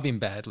 now we dub him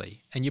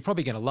badly, and you're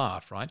probably going to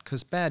laugh, right?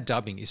 Because bad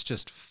dubbing is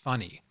just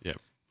funny. Yeah.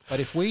 But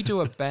if we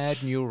do a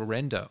bad neural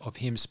render of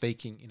him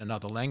speaking in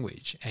another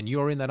language and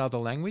you're in that other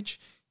language,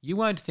 you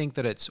won't think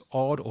that it's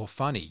odd or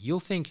funny. You'll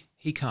think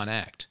he can't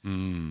act.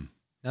 Now,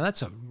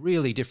 that's a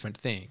really different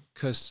thing,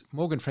 because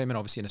Morgan Freeman,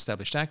 obviously an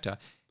established actor,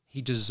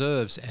 he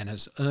deserves and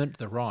has earned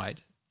the right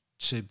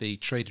to be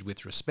treated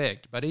with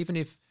respect. But even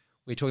if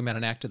we're talking about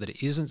an actor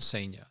that isn't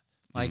senior,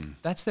 like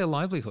that's their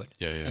livelihood.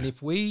 Yeah. And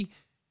if we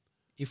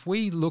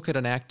look at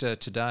an actor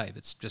today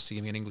that's just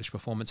giving an English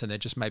performance and they're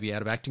just maybe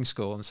out of acting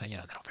school and saying,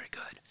 they're not very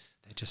good.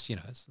 They're just,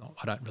 it's not,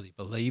 I don't really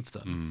believe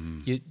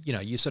them.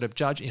 You sort of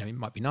judge, you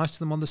might be nice to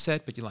them on the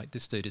set, but you're like,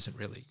 this dude isn't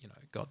really,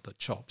 got the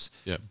chops.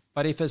 Yeah.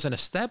 But if as an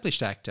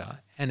established actor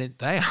and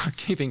they are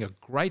giving a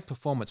great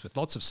performance with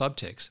lots of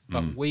subtext,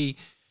 but we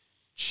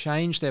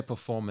change their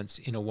performance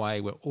in a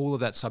way where all of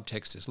that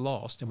subtext is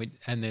lost,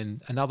 and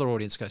then another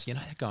audience goes,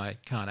 that guy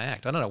can't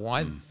act. I don't know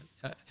why.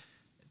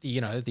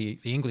 The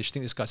English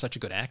think this guy's such a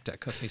good actor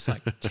because he's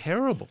like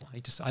terrible.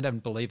 I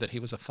don't believe that he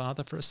was a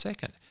father for a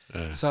second.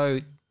 So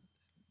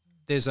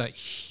there's a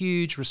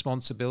huge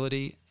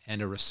responsibility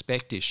and a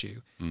respect issue.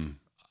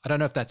 I don't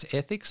know if that's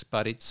ethics,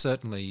 but it's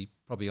certainly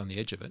probably on the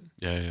edge of it.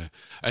 Yeah.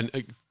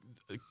 And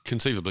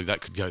conceivably that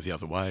could go the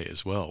other way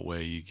as well,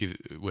 where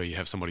you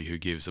have somebody who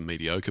gives a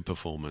mediocre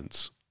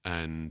performance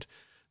and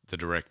the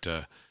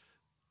director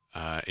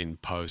in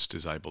post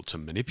is able to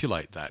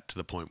manipulate that to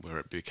the point where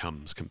it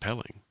becomes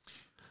compelling.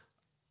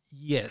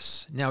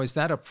 Yes. Now, is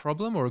that a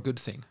problem or a good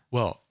thing?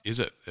 Well,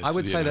 is it? I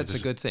would say that's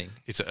a good thing.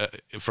 It's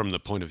from the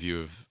point of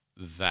view of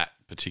that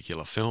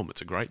particular film,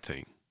 it's a great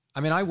thing. I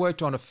mean, I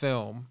worked on a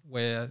film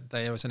where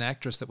there was an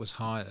actress that was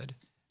hired,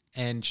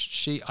 and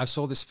I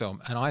saw this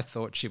film and I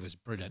thought she was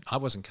brilliant. I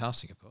wasn't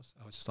casting, of course.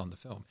 I was just on the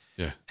film.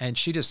 Yeah. And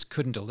she just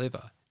couldn't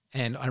deliver.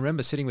 And I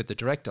remember sitting with the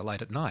director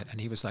late at night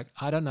and he was like,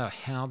 I don't know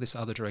how this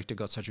other director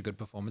got such a good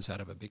performance out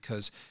of her,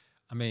 because,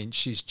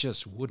 she's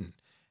just wouldn't.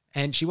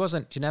 And she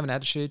didn't have an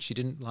attitude.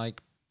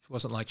 It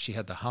wasn't like she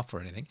had the huff or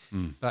anything.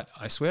 But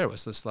I swear it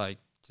was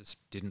just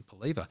didn't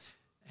believe her.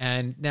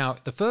 And now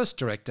the first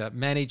director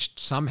managed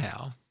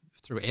somehow,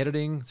 through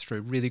editing,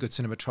 through really good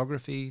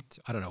cinematography,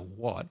 I don't know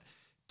what,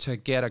 to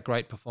get a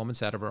great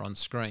performance out of her on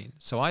screen.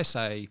 So I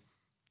say,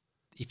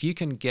 if you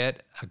can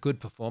get a good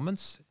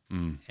performance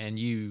and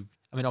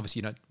obviously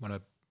you don't want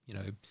to,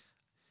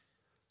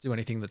 do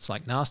anything that's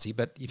like nasty,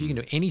 but if you can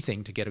do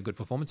anything to get a good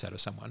performance out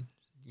of someone,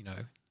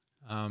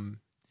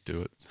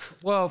 do it.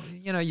 Well,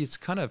 it's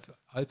kind of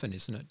open,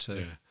 isn't it?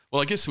 Yeah.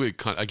 Well, I guess we're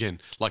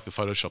again, like the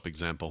Photoshop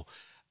example,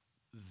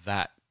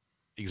 that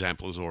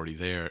example is already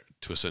there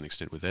to a certain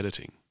extent with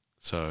editing.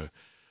 So,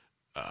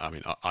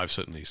 I've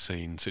certainly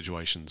seen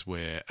situations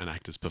where an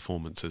actor's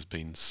performance has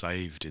been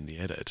saved in the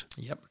edit.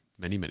 Yep.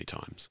 Many, many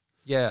times.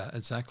 Yeah,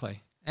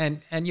 exactly.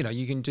 And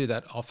you can do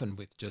that often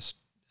with just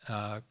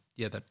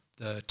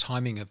the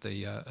timing of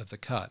the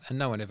cut, and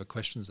no one ever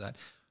questions that.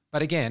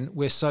 But again,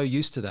 we're so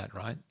used to that,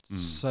 right?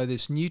 So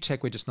this new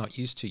tech we're just not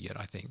used to yet,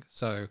 I think.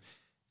 So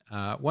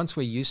once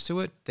we're used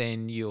to it,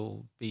 then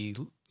you'll be,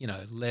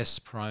 less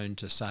prone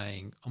to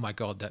saying, oh my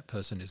God, that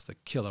person is the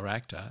killer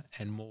actor,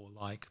 and more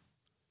like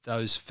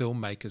those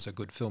filmmakers are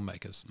good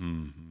filmmakers.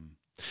 Mm-hmm.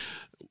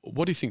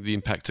 What do you think the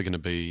impacts are going to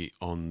be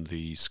on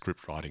the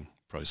script writing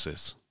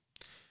process?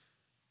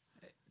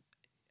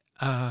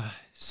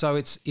 So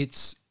it's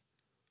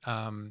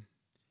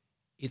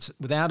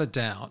without a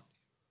doubt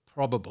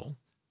probable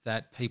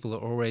that people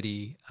are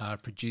already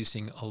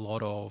producing a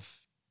lot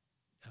of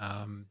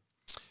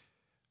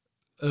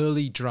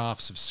early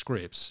drafts of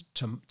scripts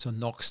to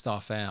knock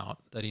stuff out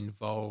that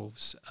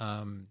involves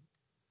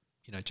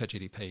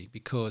ChatGPT,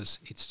 because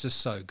it's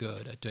just so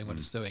good at doing what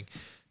it's doing.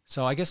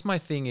 So I guess my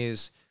thing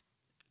is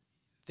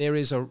there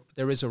is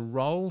a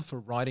role for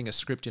writing a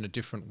script in a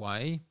different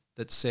way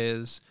that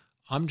says,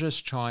 I'm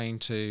just trying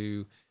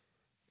to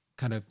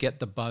kind of get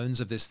the bones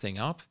of this thing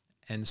up.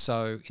 And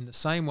so in the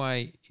same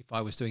way, if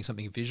I was doing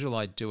something visual,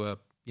 I'd do a,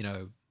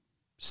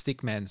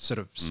 stickman sort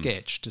of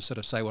sketch to sort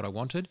of say what I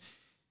wanted.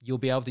 You'll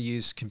be able to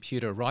use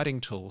computer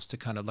writing tools to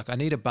kind of like, I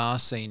need a bar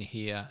scene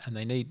here, and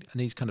I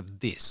need kind of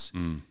this.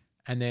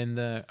 And then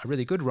a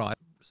really good writer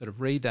sort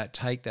of read that,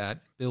 take that,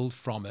 build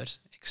from it,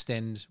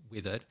 extend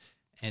with it,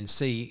 and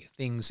see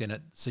things in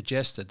it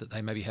suggested that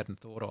they maybe hadn't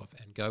thought of,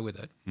 and go with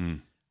it.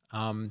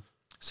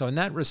 So in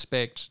that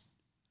respect,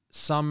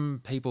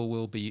 some people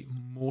will be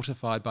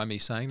mortified by me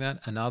saying that,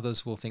 and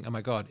others will think, oh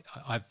my God,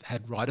 I've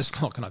had writer's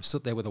block and I've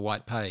stood there with a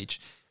white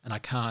page and I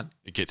can't.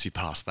 It gets you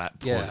past that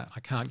point. Yeah, I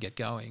can't get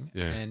going.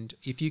 Yeah. And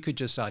if you could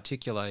just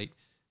articulate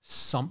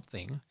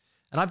something,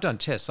 and I've done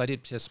tests. I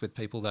did tests with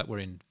people that were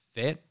in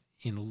vet,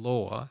 in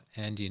law,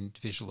 and in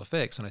visual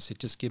effects, and I said,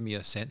 just give me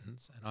a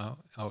sentence, and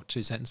I'll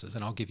 2 sentences,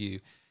 and I'll give you,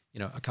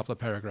 a couple of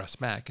paragraphs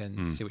back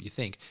and see what you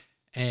think.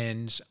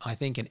 And I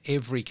think in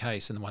every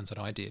case, in the ones that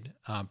I did,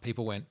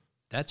 people went,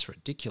 that's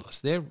ridiculous.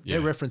 They're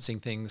referencing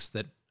things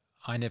that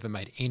I never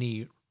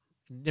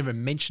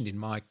mentioned in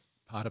my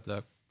part of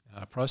the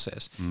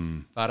process,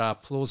 but are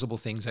plausible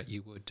things that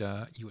you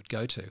would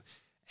go to.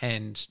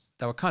 And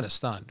they were kind of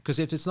stunned, because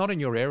if it's not in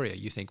your area,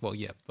 you think, well,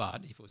 yeah,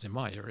 but if it was in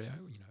my area,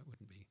 it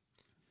wouldn't be.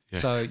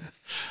 Yeah.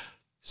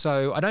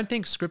 So I don't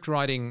think script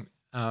writing.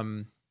 A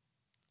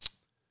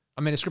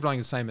script writing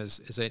is the same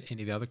as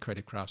any of the other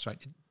creative crafts, right?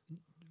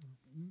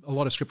 A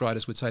lot of script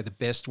writers would say the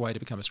best way to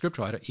become a script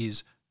writer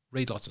is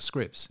read lots of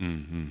scripts.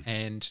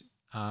 And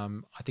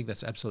I think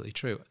that's absolutely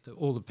true.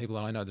 All the people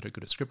that I know that are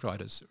good at script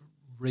writers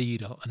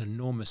read an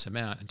enormous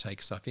amount and take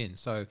stuff in.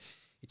 So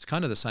it's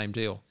kind of the same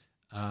deal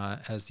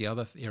as the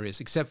other areas,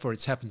 except for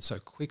it's happened so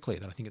quickly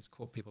that I think it's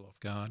caught people off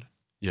guard.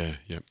 Yeah.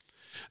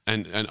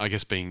 And I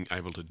guess being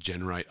able to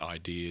generate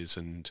ideas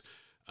and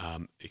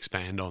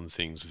expand on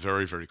things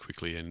very, very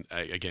quickly, and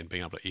again,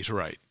 being able to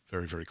iterate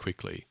very, very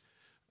quickly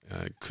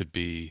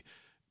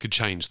could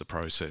change the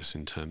process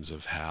in terms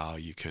of how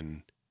you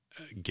can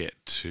get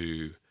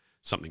to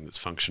something that's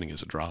functioning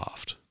as a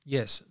draft.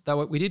 Yes,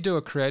 though we did do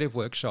a creative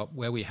workshop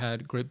where we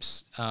had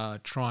groups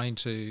trying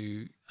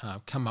to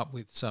come up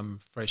with some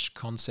fresh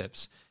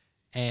concepts,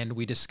 and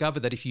we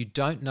discovered that if you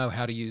don't know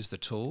how to use the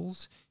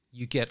tools,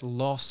 you get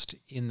lost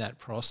in that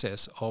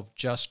process of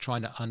just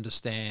trying to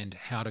understand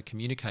how to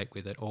communicate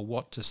with it or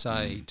what to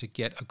say to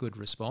get a good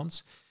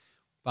response.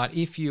 But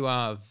if you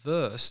are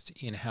versed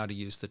in how to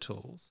use the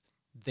tools,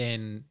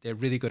 then they're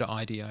really good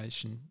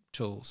ideation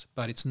tools.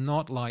 But it's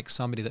not like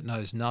somebody that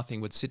knows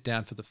nothing would sit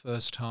down for the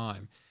first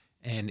time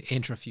and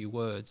enter a few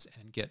words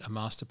and get a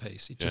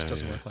masterpiece. It just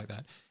doesn't work like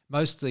that.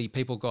 Mostly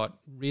people got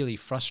really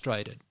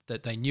frustrated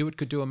that they knew it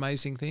could do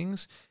amazing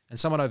things, and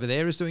someone over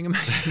there is doing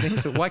amazing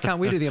things. So why can't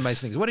we do the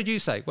amazing things? What did you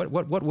say?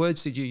 What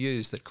words did you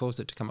use that caused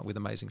it to come up with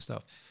amazing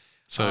stuff?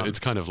 So it's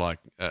kind of like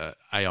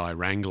AI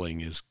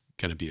wrangling is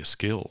going to be a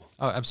skill.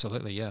 Oh,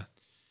 absolutely, yeah.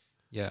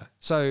 Yeah.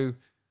 So,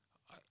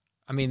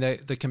 I mean,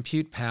 the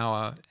compute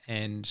power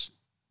and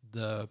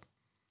the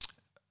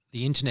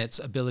internet's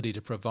ability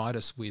to provide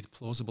us with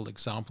plausible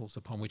examples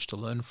upon which to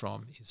learn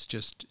from is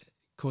just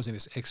causing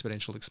this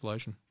exponential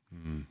explosion.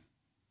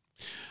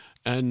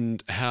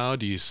 And how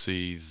do you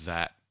see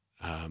that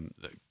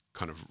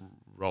kind of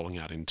rolling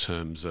out in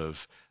terms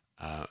of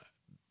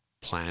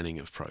planning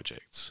of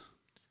projects?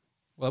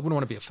 Well, I wouldn't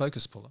want to be a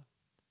focus puller.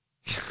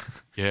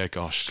 Yeah,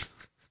 gosh.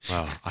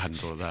 Wow, I hadn't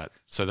thought of that.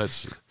 So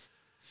that's...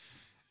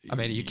 I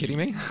mean, are you kidding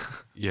me?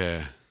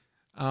 Yeah.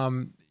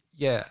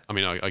 Yeah. I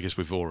mean, I guess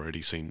we've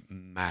already seen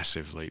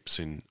massive leaps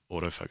in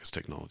autofocus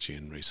technology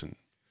in recent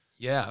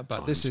but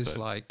times, this is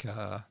like,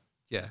 I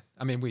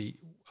mean,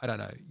 I don't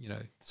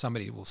know,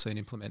 somebody will soon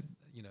implement,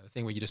 a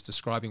thing where you're just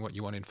describing what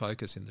you want in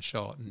focus in the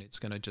shot, and it's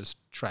going to just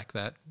track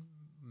that,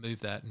 move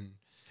that,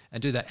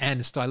 and do that,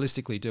 and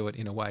stylistically do it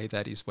in a way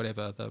that is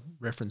whatever the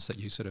reference that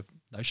you sort of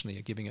notionally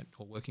are giving it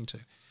or working to.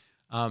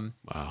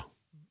 Wow.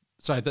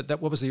 So that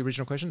what was the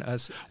original question?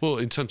 Well,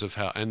 in terms of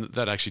how, and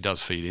that actually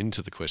does feed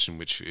into the question,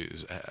 which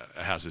is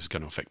how's this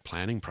going to affect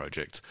planning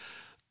projects?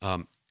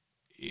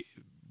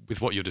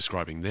 With what you're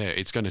describing there,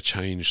 it's going to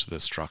change the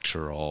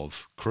structure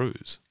of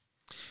crews.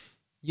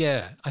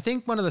 Yeah, I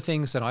think one of the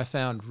things that I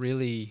found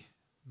really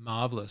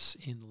marvelous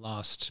in the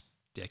last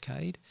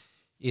decade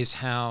is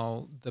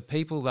how the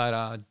people that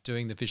are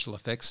doing the visual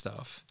effects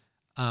stuff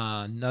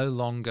are no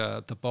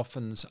longer the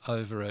boffins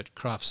over at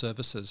craft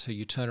services who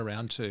you turn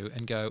around to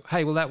and go,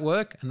 hey, will that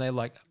work? And they're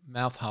like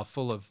mouth half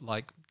full of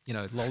like,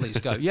 lollies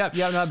go, yeah,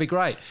 no, it'd be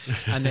great.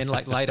 And then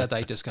like later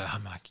they just go,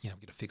 I'm like, I'm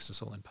going to fix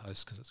this all in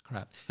post because it's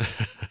crap.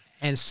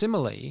 And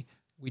similarly,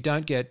 we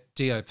don't get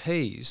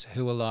DOPs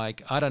who are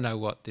like, I don't know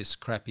what this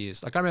crap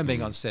is. Like I remember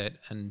being on set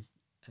and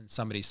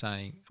somebody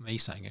saying, me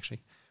saying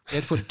actually, we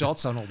had to put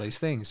dots on all these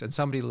things, and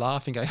somebody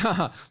laughing, going,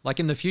 like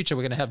in the future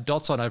we're going to have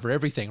dots on over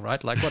everything,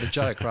 right? Like what a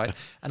joke, right?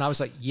 And I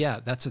was like, yeah,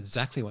 that's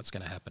exactly what's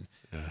going to happen.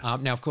 Yeah.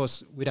 Now, of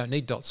course, we don't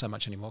need dots so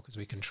much anymore because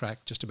we can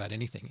track just about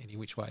anything, any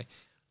which way.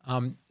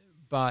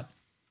 But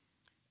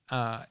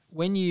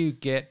when you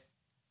get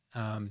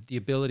the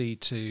ability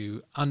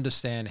to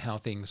understand how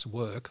things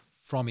work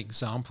from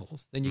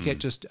examples, then you get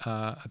just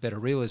a better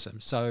realism.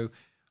 So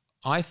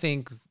I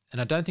think, and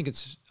I don't think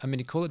it's,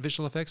 you call it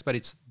visual effects, but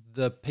it's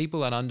the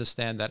people that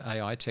understand that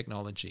AI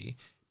technology,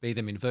 be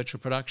them in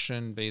virtual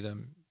production, be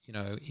them,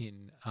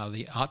 in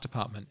the art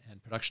department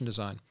and production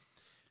design,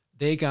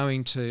 they're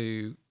going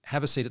to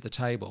have a seat at the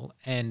table.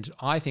 And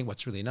I think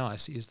what's really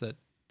nice is that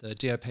the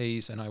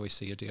DOPs, and I always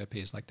see a DOP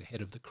as like the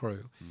head of the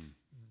crew,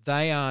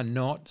 they are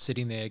not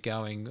sitting there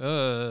going,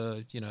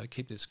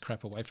 keep this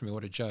crap away from me,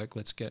 what a joke,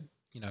 let's get,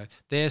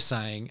 they're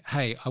saying,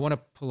 hey, I want to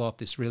pull off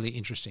this really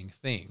interesting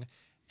thing,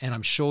 and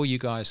I'm sure you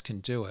guys can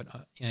do it.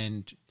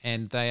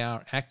 And they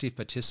are active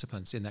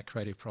participants in that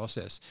creative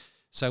process.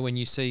 So when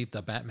you see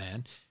the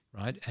Batman,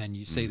 right, and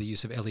you see the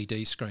use of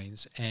LED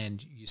screens,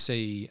 and you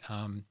see,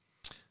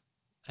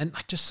 and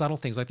just subtle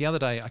things. Like the other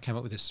day I came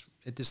up with this,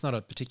 it's not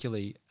a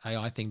particularly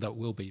AI thing, that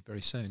will be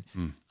very soon.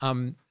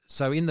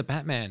 So in the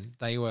Batman,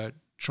 they were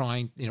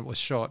trying, it was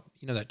shot,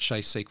 that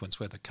chase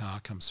sequence where the car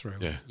comes through.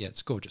 Yeah,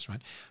 it's gorgeous,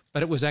 right?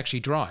 But it was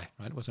actually dry,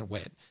 right? It wasn't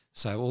wet.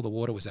 So all the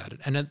water was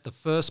added. And at the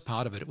first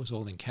part of it, it was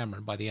all in camera.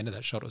 And by the end of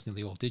that shot, it was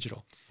nearly all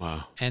digital.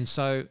 Wow. And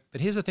so, but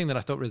here's the thing that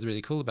I thought was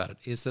really cool about it,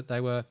 is that they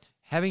were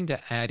having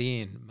to add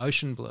in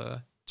motion blur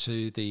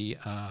to the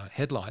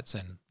headlights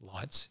and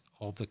lights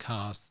of the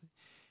cars.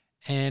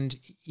 And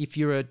if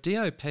you're a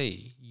DOP,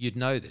 you'd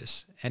know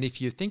this. And if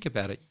you think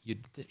about it,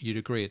 you'd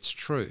agree it's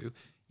true.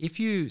 If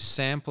you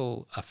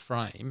sample a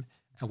frame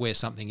and where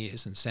something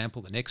is and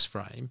sample the next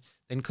frame,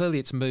 then clearly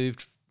it's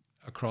moved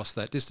across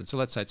that distance. So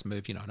let's say it's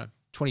moved,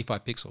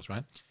 25 pixels,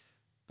 right?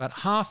 But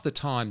half the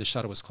time the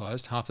shutter was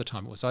closed, half the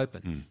time it was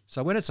open.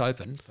 So when it's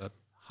open for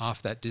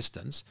half that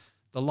distance,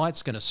 the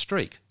light's going to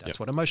streak. That's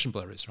what a motion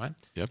blur is, right?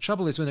 The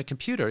trouble is with a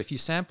computer, if you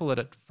sample it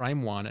at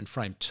frame 1 and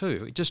frame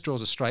 2, it just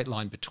draws a straight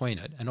line between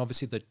it. And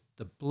obviously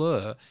the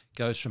blur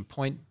goes from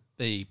point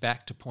B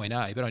back to point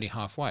A, but only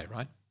halfway,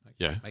 right?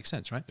 Makes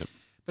sense, right?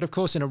 But of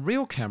course, in a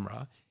real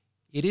camera,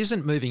 it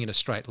isn't moving in a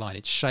straight line.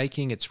 It's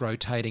shaking, it's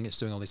rotating, it's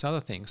doing all these other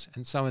things.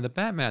 And so in the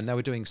Batman, they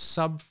were doing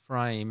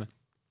sub-frame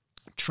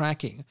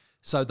tracking.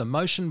 So the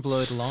motion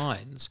blurred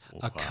lines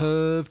are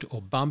curved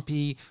or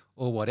bumpy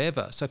or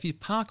whatever. So if you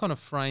park on a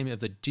frame of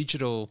the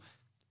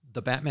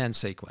Batman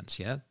sequence,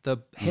 the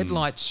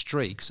headlight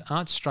streaks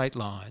aren't straight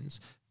lines.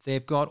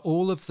 They've got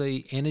all of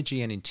the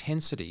energy and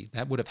intensity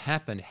that would have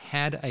happened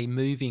had a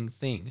moving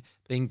thing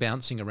being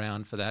bouncing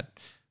around for that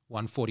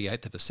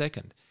 1/48th of a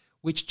second,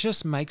 which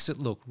just makes it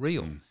look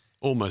real.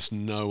 Almost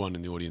no one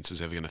in the audience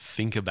is ever going to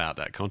think about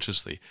that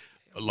consciously,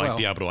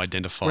 be able to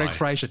identify. Greg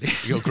Fraser.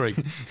 You're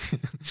Greg.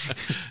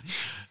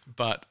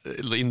 But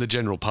in the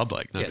general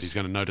public, nobody's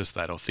going to notice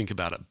that or think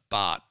about it.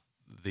 But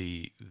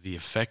the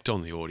effect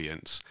on the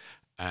audience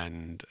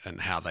and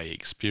how they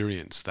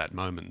experience that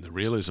moment, the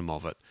realism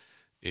of it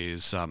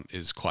is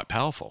quite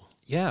powerful.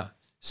 Yeah.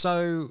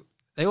 So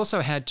they also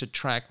had to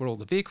track where all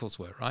the vehicles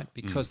were, right?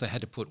 Because they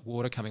had to put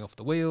water coming off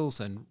the wheels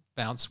and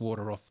bounce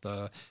water off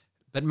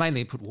but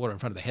mainly put water in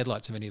front of the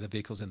headlights of any of the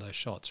vehicles in those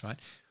shots, right?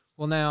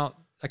 Well,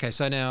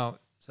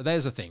 so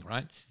there's a thing,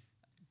 right?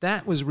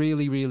 That was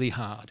really, really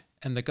hard.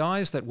 And the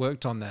guys that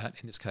worked on that,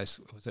 in this case,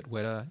 was it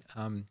Weta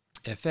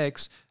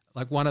FX,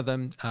 like one of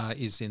them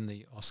is in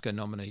the Oscar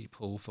nominee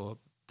pool for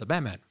the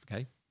Batman,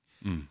 okay?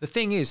 The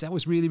thing is, that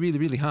was really, really,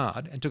 really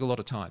hard and took a lot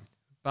of time.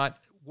 But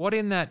what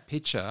in that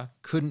picture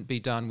couldn't be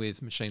done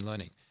with machine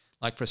learning?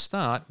 Like for a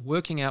start,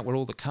 working out where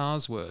all the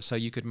cars were so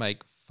you could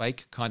make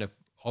fake kind of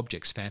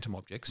objects, phantom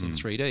objects in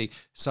 3D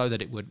so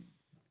that it would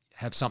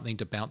have something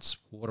to bounce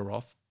water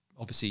off.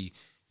 Obviously,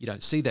 you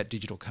don't see that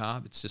digital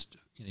car. It's just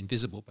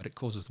invisible, but it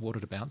causes the water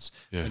to bounce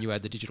when you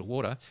add the digital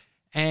water.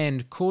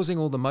 And causing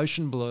all the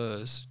motion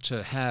blurs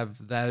to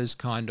have those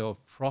kind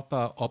of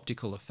proper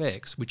optical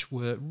effects, which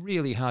were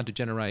really hard to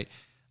generate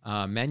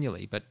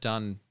manually, but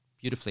done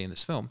beautifully in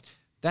this film.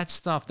 That's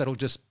stuff that'll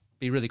just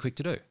be really quick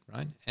to do,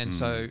 right? And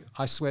so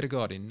I swear to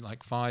God, in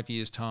like 5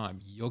 years' time,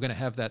 you're going to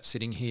have that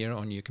sitting here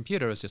on your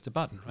computer as just a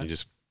button, right? You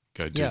just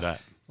go do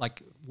that.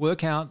 Like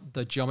work out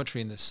the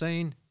geometry in the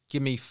scene,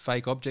 give me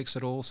fake objects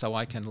at all so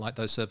I can light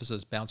those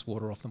surfaces, bounce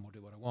water off them or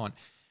do what I want.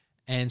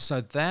 And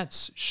so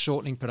that's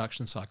shortening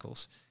production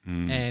cycles.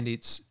 And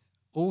it's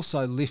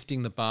also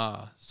lifting the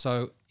bar.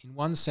 So in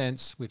one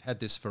sense, we've had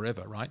this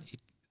forever, right?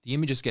 The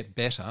images get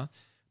better,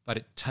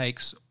 but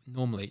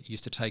normally it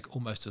used to take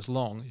almost as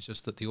long. It's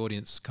just that the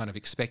audience kind of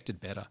expected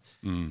better.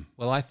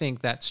 Well, I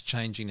think that's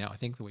changing now. I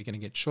think that we're going to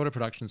get shorter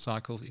production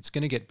cycles. It's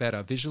going to get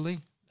better visually,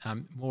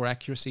 more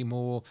accuracy,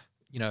 more,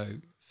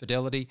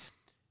 fidelity.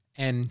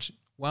 And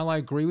while I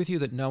agree with you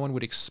that no one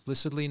would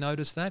explicitly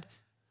notice that,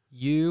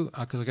 you,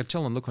 because I could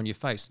tell and look on your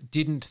face,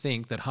 didn't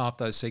think that half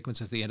those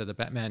sequences at the end of the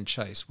Batman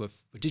chase were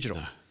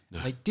digital.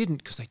 No. They didn't,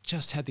 because they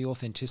just had the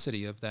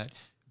authenticity of that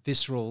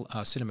visceral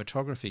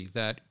cinematography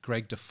that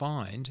Greg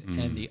defined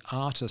and the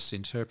artists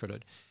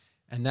interpreted.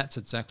 And that's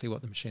exactly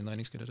what the machine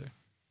learning is going to do.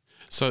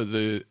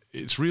 So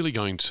it's really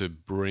going to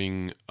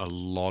bring a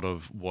lot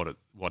of what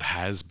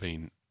has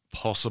been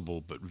possible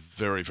but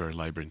very, very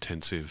labour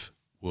intensive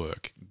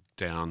work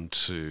down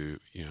to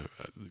the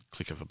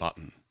click of a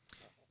button.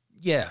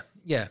 Yeah,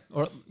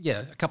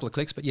 a couple of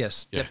clicks, but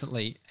yes,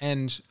 definitely.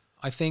 And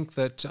I think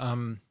that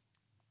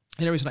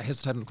the reason I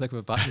hesitate on the click of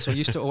a button is I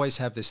used to always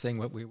have this thing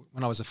where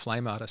when I was a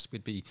flame artist,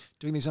 we'd be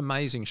doing these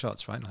amazing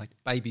shots, right? Like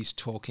babies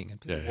talking, and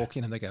people walk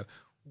in and they go,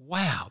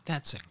 "Wow,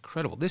 that's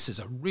incredible! This is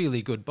a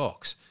really good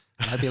box."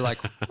 And I'd be like,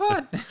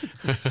 "What?"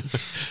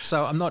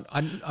 So I'm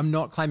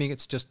not claiming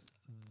it's just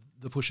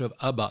the push of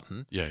a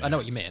button. I know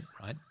what you meant,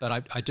 right?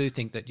 But I do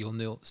think that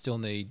you'll still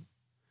need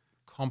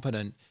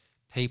competent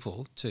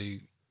people to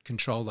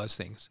control those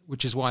things,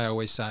 which is why I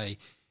always say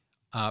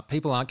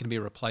people aren't going to be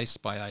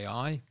replaced by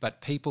AI,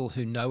 but people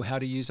who know how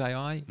to use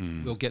AI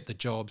will get the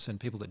jobs, and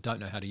people that don't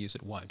know how to use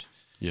it won't.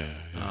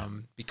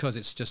 Because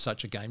it's just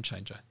such a game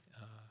changer.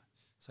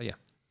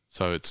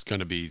 So it's going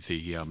to be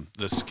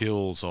the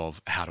skills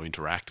of how to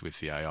interact with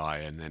the AI,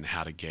 and then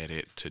how to get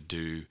it to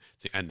do,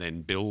 and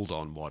then build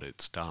on what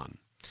it's done.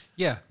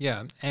 Yeah.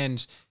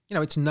 And,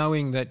 it's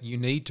knowing that you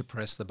need to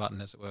press the button,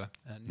 as it were,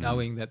 and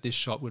knowing that this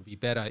shot would be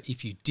better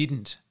if you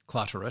didn't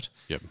clutter it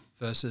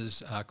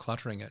versus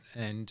cluttering it.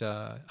 And,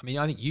 I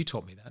think you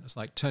taught me that. It's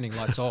like turning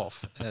lights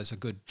off as a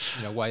good,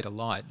 way to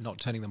light, not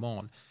turning them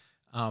on.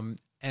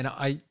 And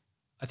I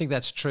think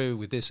that's true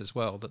with this as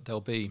well, that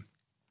there'll be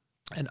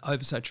an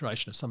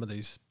oversaturation of some of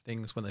these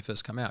things when they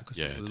first come out, because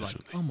people are like,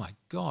 "Oh my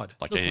God,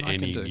 like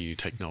any new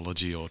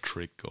technology or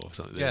trick or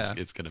something,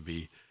 it's going to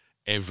be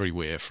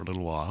everywhere for a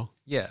little while."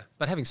 Yeah,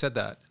 but having said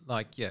that,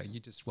 you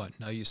just won't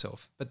know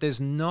yourself. But there's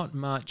not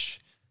much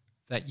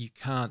that you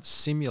can't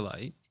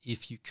simulate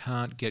if you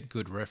can't get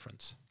good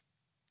reference.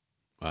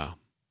 Wow.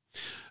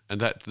 And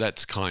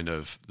that's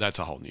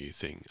a whole new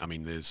thing. I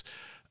mean, there's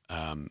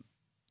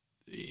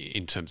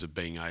in terms of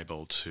being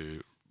able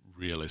to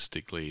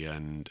realistically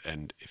and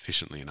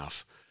efficiently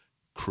enough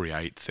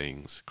create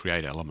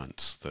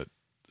elements that...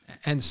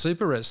 And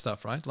super res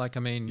stuff, right?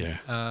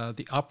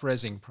 The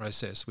up-resing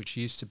process, which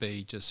used to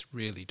be just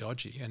really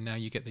dodgy, and now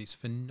you get these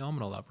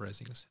phenomenal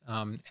up-resings.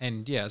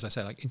 As I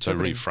say, so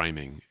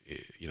reframing,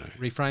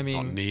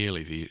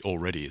 reframing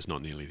already is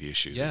not nearly the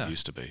issue that it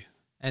used to be.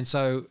 And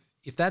so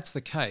if that's the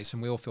case,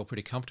 and we all feel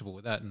pretty comfortable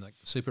with that and the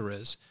super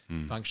res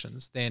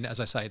functions, then as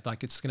I say,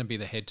 it's going to be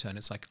the head turn.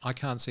 It's like, I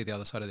can't see the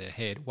other side of their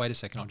head. Wait a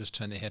second, I'll just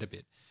turn their head a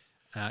bit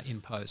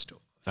in post.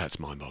 That's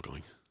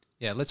mind-boggling.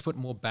 Yeah, let's put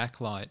more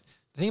backlight.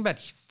 The thing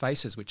about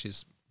faces, which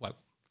is,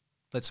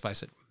 let's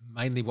face it,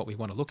 mainly what we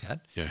want to look at,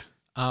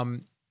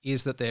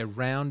 is that they're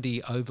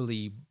roundy,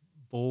 overly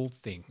bald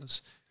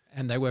things,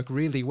 and they work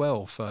really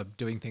well for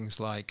doing things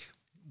like,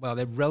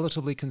 they're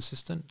relatively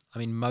consistent. I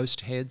mean,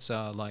 most heads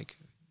are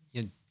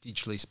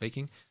digitally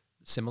speaking,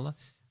 similar,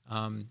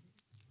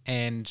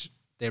 and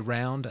they're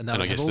round, and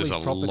I guess there's a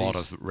lot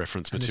of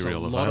reference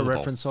material available. There's a lot of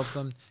reference of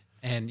them.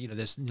 And,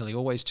 there's nearly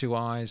always two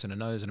eyes and a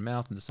nose and a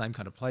mouth in the same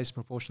kind of place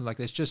proportion.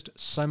 There's just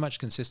so much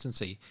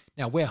consistency.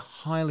 Now, we're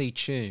highly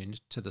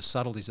tuned to the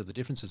subtleties of the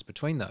differences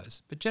between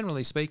those. But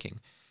generally speaking,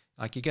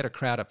 you get a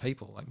crowd of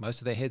people, most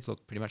of their heads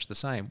look pretty much the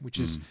same, which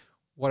is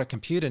what a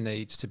computer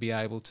needs to be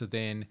able to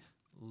then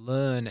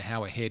learn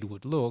how a head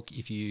would look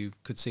if you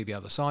could see the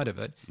other side of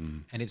it.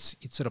 And it's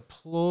sort of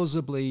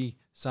plausibly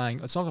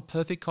saying, it's not a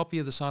perfect copy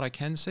of the side I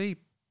can see,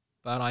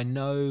 but I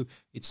know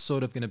it's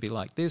sort of going to be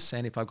like this,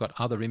 and if I've got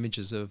other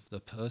images of the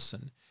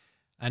person.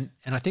 And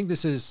I think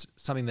this is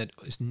something that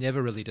is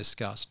never really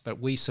discussed, but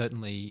we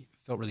certainly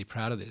felt really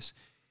proud of this.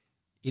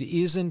 It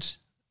isn't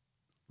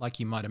like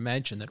you might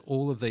imagine that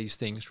all of these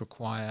things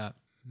require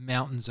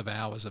mountains of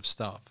hours of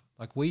stuff.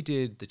 We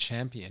did the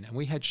Champion, and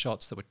we had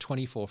shots that were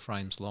 24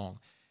 frames long,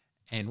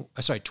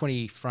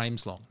 20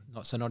 frames long,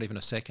 not even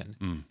a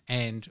second.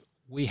 And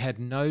we had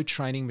no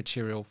training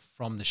material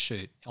from the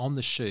shoot. On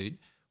the shoot,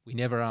 we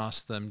never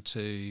asked them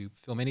to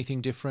film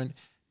anything different.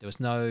 There was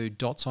no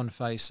dots on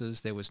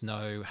faces. There was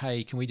no,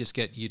 hey, can we just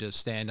get you to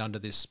stand under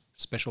this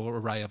special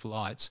array of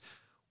lights?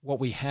 What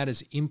we had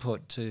as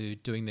input to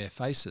doing their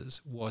faces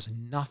was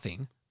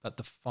nothing but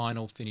the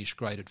final finished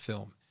graded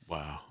film.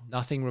 Wow.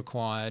 Nothing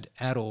required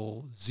at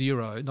all,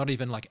 zero, not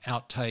even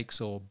outtakes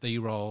or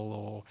B-roll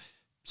or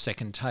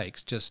second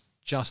takes, just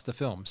the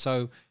film.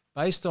 So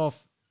based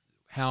off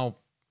how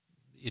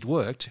it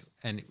worked,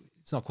 and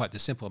it's not quite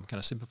this simple. I'm kind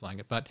of simplifying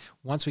it. But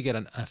once we get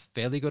a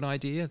fairly good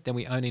idea, then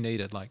we only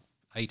needed like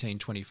 18,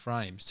 20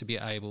 frames to be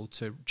able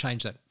to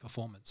change that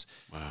performance.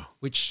 Wow.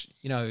 Which,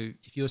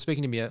 if you were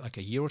speaking to me like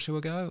a year or two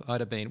ago,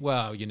 I'd have been,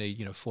 well, you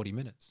need, 40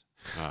 minutes.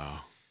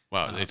 Wow.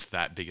 Well, it's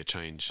that big a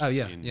change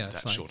in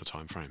that shorter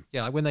time frame.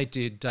 Yeah, like when they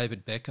did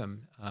David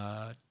Beckham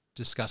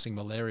discussing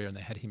malaria and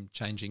they had him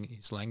changing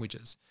his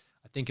languages,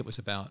 I think it was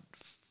about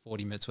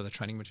 40 minutes worth of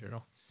training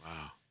material.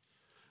 Wow.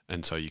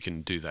 And so you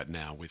can do that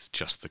now with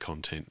just the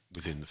content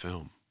within the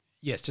film.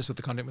 Yes, just with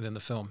the content within the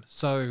film.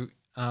 So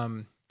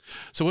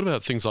what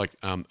about things like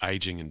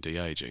aging and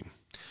de-aging?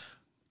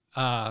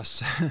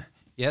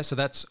 So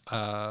that's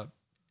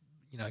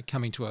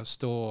coming to a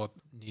store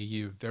near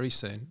you very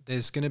soon.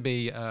 There's going to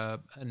be a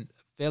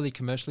fairly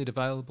commercially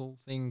available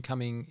thing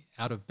coming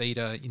out of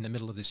beta in the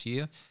middle of this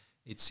year.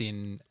 It's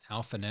in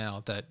alpha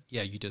now. That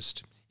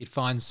it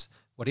finds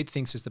what it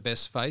thinks is the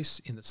best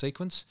face in the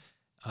sequence,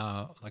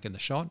 like in the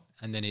shot,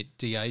 and then it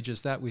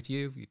de-ages that with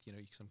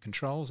some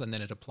controls, and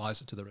then it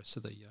applies it to the rest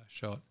of the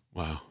shot.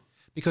 Wow.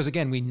 Because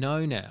again, we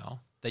know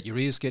now that your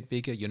ears get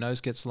bigger, your nose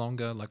gets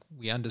longer. Like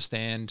we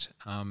understand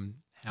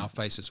how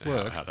faces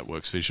work, how that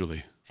works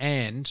visually.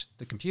 And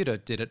the computer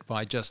did it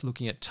by just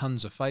looking at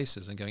tons of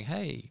faces and going,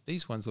 hey,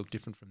 these ones look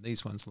different from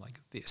these ones like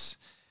this.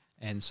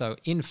 And so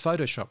in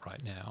Photoshop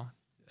right now,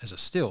 as a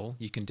still,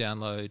 you can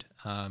download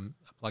a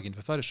plugin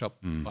for Photoshop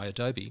by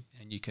Adobe,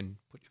 and you can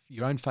put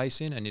your own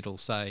face in and it'll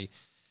say,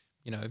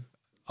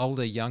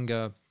 older,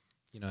 younger,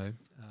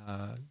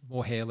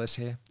 more hair, less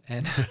hair,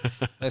 and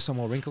less or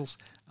more wrinkles.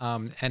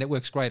 And it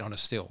works great on a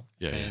still.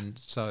 Yeah. And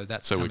so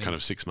that's we're kind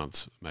of 6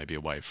 months maybe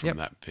away from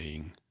that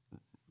being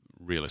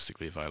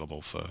realistically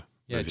available for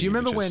do you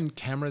remember when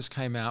cameras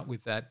came out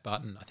with that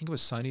button? I think it was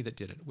Sony that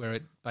did it, where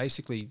it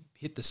basically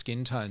hit the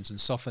skin tones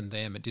and softened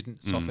them. It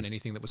didn't soften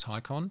anything that was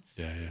high con.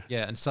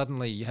 Yeah, and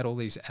suddenly you had all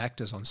these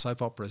actors on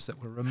soap operas that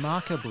were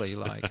remarkably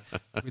like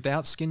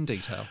without skin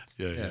detail.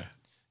 Yeah,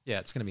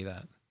 it's going to be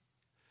that.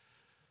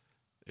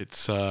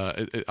 It's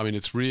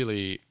it's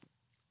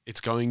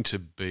going to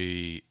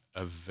be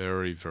a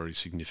very, very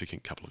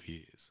significant couple of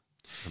years.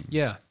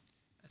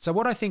 So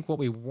what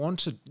we want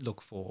to look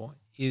for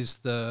is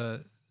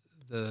the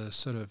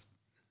sort of,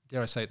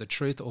 dare I say, the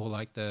truth, or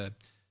like the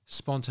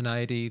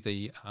spontaneity,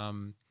 the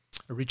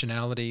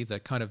originality, the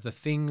kind of the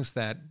things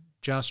that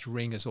just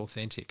ring as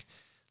authentic.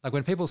 Like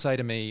when people say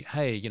to me,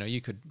 hey, you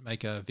could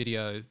make a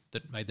video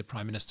that made the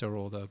Prime Minister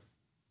or the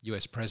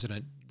US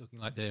President looking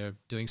like they're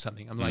doing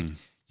something. I'm like,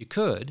 you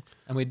could,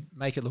 and we'd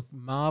make it look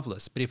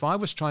marvelous. But if I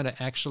was trying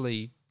to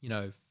actually,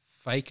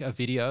 fake a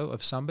video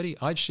of somebody,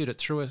 I'd shoot it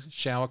through a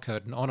shower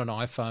curtain on an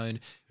iPhone,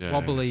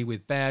 wobbly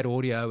with bad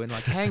audio, and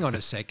like, hang on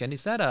a second,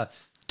 is that a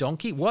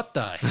donkey? What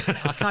the?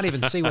 I can't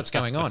even see what's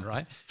going on,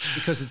 right?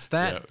 Because it's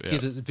that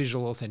gives it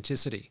visual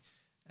authenticity.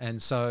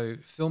 And so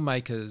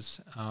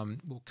filmmakers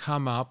will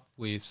come up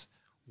with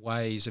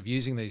ways of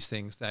using these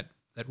things that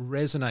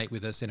resonate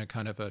with us in a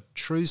kind of a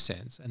true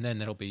sense, and then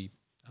that'll be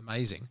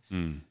amazing.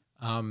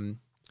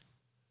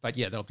 But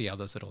there'll be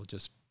others that'll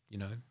just,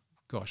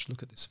 gosh,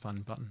 look at this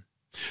fun button.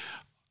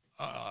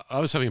 I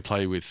was having a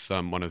play with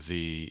one of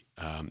the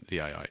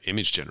AI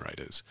image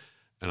generators,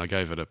 and I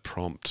gave it a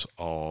prompt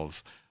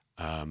of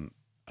an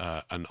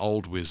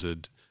old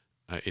wizard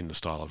in the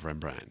style of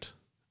Rembrandt.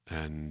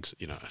 And,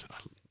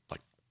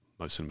 like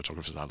most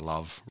cinematographers, I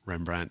love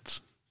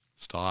Rembrandt's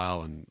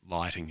style and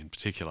lighting in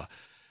particular.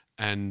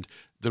 And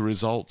the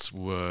results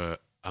were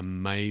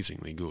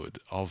amazingly good.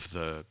 Of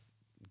the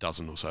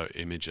dozen or so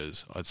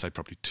images, I'd say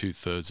probably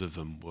 2/3 of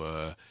them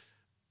were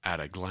at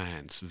a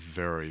glance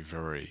very,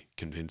 very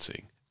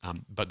convincing.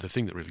 But the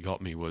thing that really got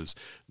me was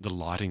the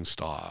lighting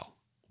style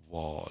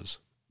was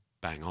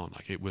bang on.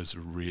 Like it was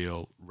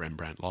real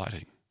Rembrandt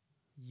lighting.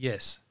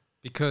 Yes,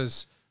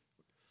 because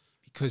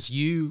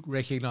you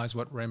recognize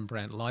what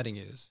Rembrandt lighting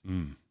is.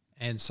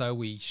 And so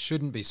we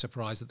shouldn't be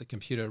surprised that the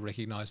computer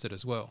recognized it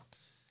as well.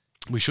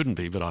 We shouldn't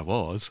be, but I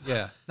was.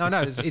 Yeah. No,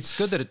 it's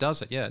good that it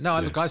does it, yeah. No,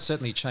 look, I've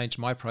certainly changed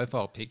my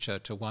profile picture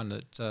to one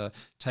that's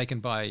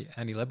taken by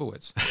Annie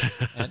Leibovitz.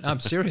 And I'm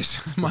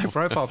serious. My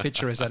profile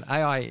picture is an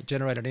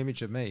AI-generated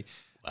image of me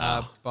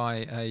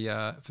by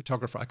a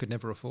photographer I could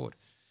never afford.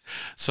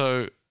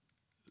 So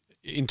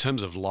in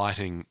terms of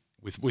lighting,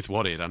 with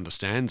what it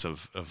understands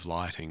of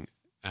lighting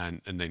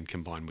and then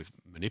combined with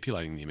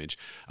manipulating the image,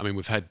 I mean,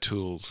 we've had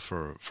tools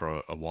for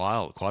quite a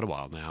while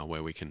now,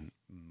 where we can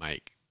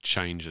make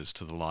changes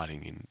to the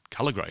lighting in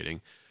color grading,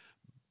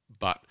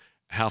 but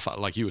how far,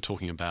 like you were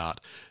talking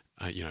about,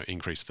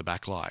 increase the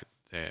backlight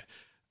there,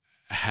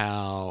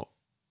 how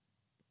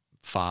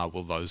far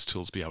will those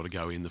tools be able to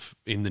go in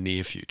the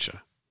near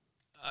future?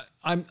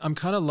 I'm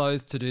kind of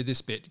loath to do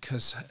this bit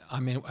because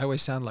I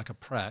always sound like a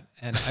prat,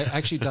 and I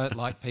actually don't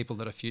like people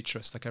that are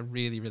futurists. Like I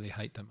really, really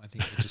hate them. I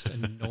think they're just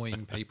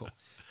annoying people.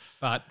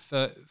 But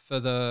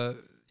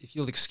if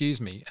you'll excuse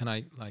me, and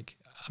I'm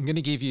going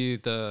to give you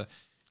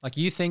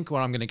you think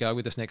where I'm going to go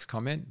with this next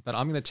comment, but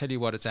I'm going to tell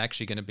you what it's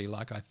actually going to be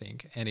like, I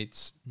think. And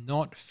it's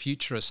not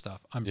futurist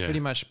stuff. I'm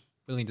pretty much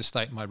willing to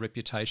state my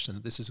reputation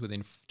that this is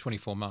within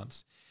 24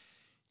 months.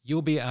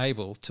 you'll be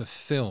able to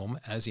film,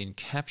 as in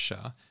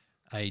capture,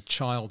 a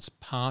child's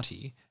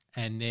party,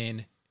 and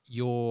then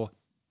your,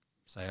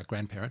 say, a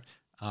grandparent,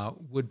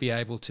 would be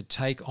able to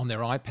take on their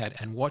iPad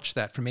and watch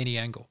that from any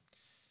angle.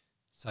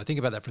 So think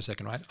about that for a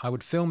second, right? I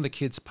would film the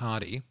kids'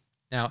 party.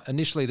 Now,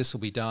 initially, this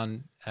will be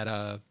done at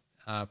a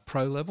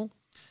pro level,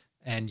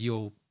 and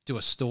you'll do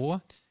a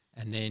store,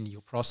 and then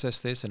you'll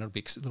process this, and it'll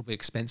be a little bit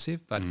expensive,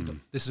 but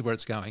this is where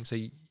it's going. So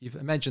you've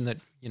imagined that,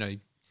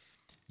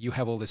 you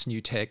have all this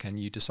new tech and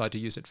you decide to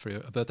use it for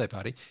a birthday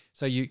party.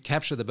 So you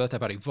capture the birthday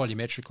party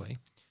volumetrically,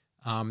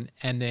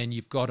 and then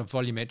you've got a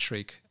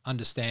volumetric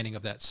understanding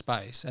of that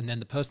space. And then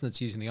the person that's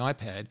using the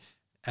iPad,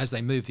 as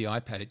they move the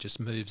iPad, it just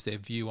moves their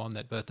view on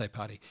that birthday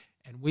party.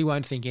 And we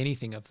won't think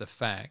anything of the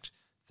fact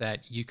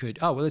that you could,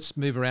 let's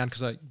move around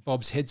because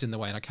Bob's head's in the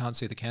way and I can't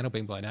see the candle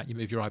being blown out. You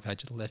move your iPad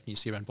to the left and you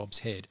see around Bob's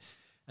head.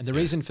 And the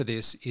reason for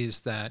this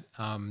is that it's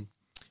going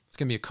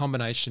to be a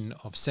combination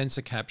of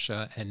sensor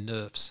capture and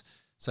NeRFs.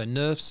 So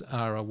NeRFs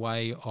are a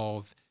way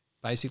of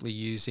basically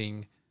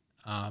using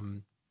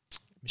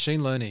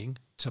machine learning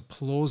to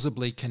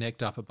plausibly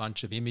connect up a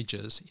bunch of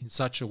images in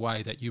such a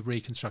way that you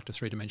reconstruct a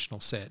three-dimensional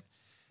set.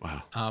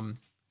 Wow.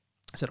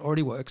 So it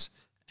already works,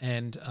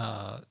 and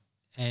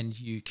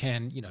you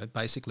can,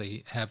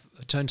 basically have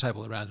a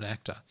turntable around an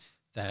actor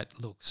that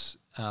looks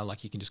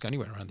like you can just go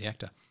anywhere around the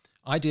actor.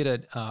 I did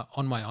it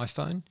on my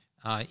iPhone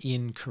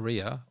in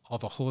Korea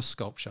of a horse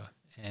sculpture,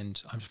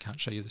 and I can't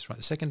show you this right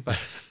this second, but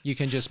you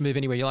can just move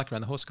anywhere you like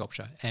around the horse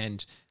sculpture.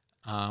 And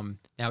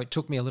now it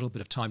took me a little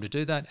bit of time to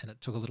do that, and it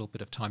took a little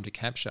bit of time to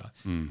capture,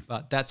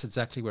 but that's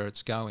exactly where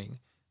it's going.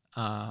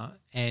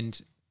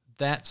 And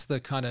that's the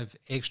kind of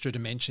extra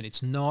dimension.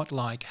 It's not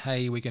like,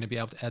 hey, we're going to be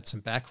able to add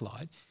some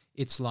backlight.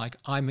 It's like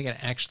I'm going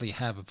to actually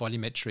have a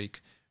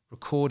volumetric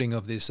recording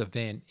of this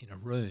event in a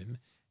room.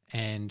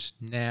 And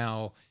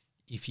now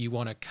if you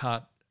want to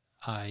cut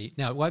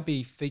now it won't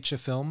be feature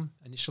film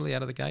initially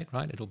out of the gate,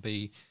 right? It'll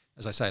be,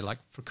 as I say, like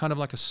for kind of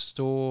like a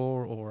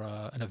store or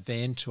an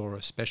event or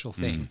a special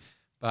thing.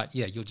 But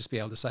yeah, you'll just be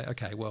able to say,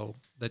 okay, well,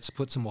 let's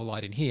put some more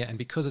light in here. And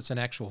because it's an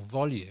actual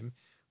volume,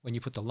 when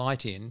you put the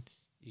light in,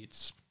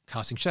 it's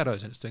casting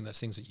shadows and it's doing those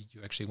things that you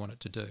actually want it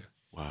to do.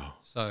 Wow.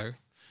 So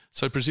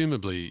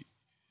presumably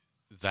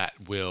that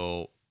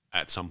will,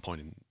 at some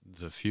point in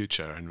the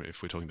future, and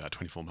if we're talking about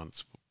 24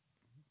 months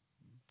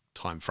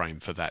time frame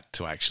for that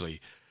to actually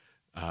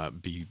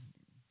be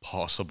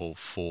possible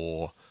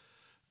for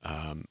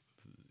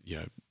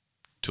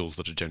tools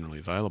that are generally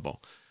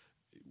available,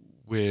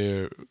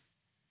 we're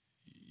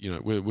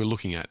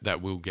looking at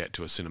that will get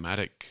to a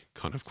cinematic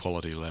kind of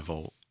quality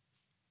level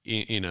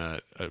in a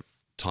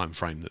time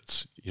frame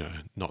that's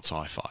not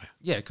sci-fi.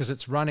 Yeah, because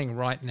it's running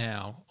right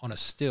now on a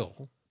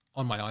still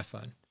on my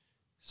iPhone.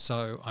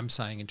 So I'm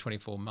saying in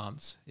 24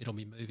 months it'll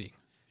be moving.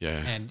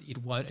 Yeah. And it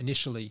won't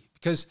initially,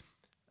 because,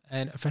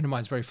 and a friend of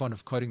mine is very fond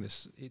of quoting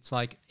this, it's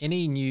like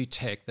any new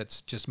tech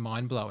that's just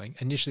mind-blowing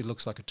initially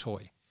looks like a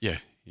toy. Yeah.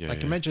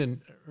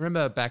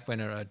 Remember back when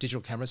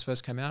digital cameras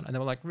first came out and they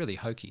were like really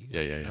hokey.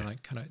 Yeah. And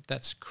like, kind of,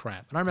 that's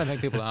crap. And I remember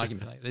having people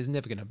arguing like, there's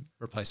never going to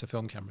replace a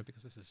film camera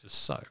because this is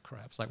just so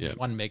crap. It's like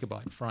 1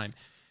 megabyte frame.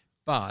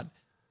 But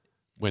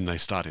when they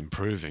start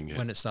improving it.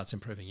 When it starts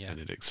improving, yeah. And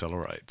it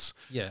accelerates.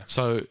 Yeah.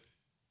 So,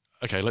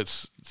 okay,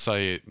 let's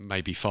say it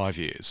maybe 5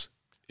 years.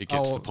 It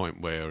gets to the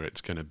point where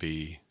it's going to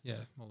be... Yeah,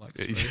 more like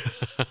 3.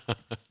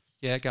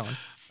 Yeah, go on.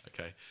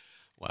 Okay.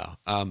 Wow.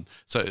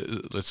 So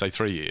let's say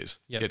 3 years.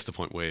 Yep. Get to the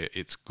point where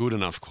it's good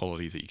enough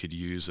quality that you could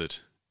use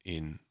it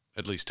in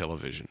at least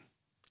television.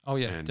 Oh,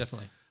 yeah,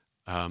 definitely.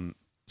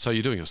 So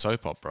you're doing a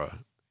soap opera.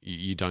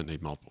 You don't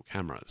need multiple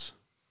cameras.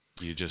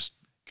 You just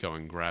go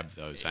and grab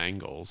those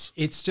angles.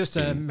 It's just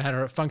a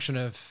matter of function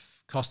of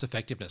cost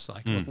effectiveness.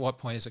 Like at what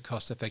point is it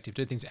cost effective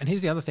to do things? And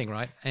here's the other thing,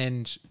 right?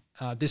 And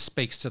this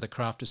speaks to the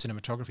craft of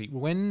cinematography.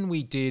 When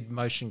we did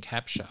motion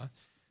capture,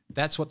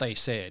 that's what they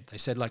said. They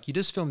said, like, you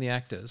just film the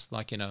actors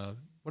like in a,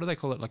 what do they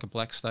call it? Like a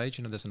black stage?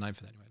 There's a name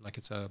for that anyway. Like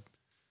it's a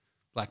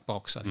black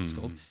box, I think it's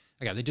called.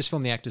 Okay, they just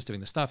film the actors doing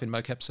the stuff in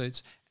mocap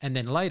suits. And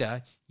then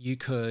later you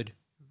could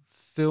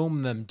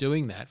film them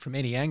doing that from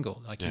any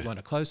angle. Like you want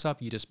a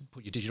close-up, you just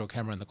put your digital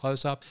camera in the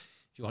close-up.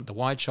 If you want the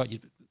wide shot,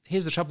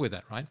 here's the trouble with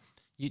that, right?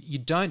 You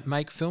don't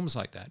make films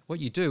like that. What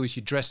you do is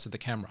you dress to the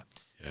camera.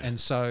 Yeah. And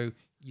so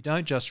you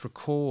don't just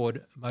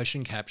record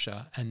motion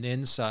capture and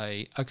then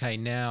say, okay,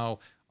 now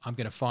I'm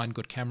going to find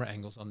good camera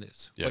angles on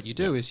this. Yep. What you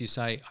do is you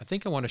say, I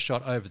think I want a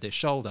shot over their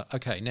shoulder.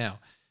 Okay, now,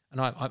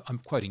 and I'm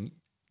quoting,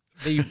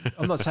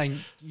 I'm not saying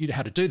you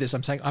how to do this.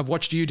 I'm saying I've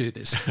watched you do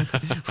this,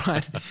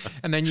 right?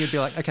 And then you'd be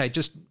like, okay,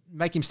 just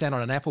make him stand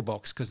on an apple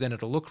box because then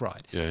it'll look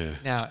right. Yeah.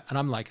 Now, and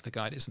I'm like, the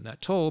guy isn't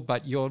that tall,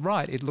 but you're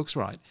right, it looks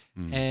right.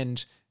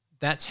 And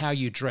that's how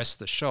you dress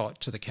the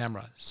shot to the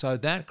camera. So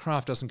that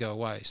craft doesn't go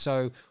away.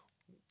 So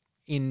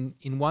in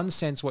one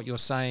sense, what you're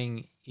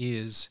saying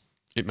is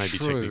it may true,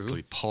 be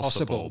technically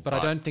possible, but I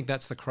don't think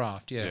that's the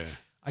craft. Yeah.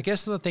 I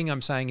guess the thing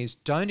I'm saying is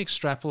don't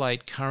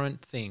extrapolate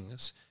current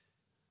things.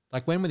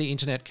 Like when the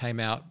internet came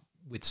out,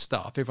 with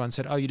stuff. Everyone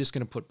said, oh, you're just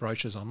going to put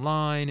brochures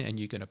online and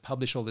you're going to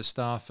publish all this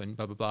stuff and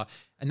blah, blah, blah.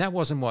 And that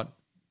wasn't what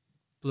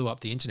blew up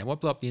the internet. What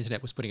blew up the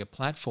internet was putting a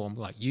platform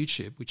like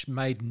YouTube, which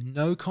made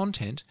no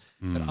content,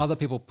 but other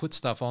people put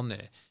stuff on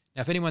there.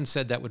 Now, if anyone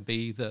said that would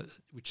be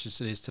which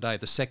it is today,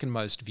 the second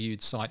most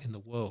viewed site in the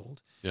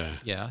world,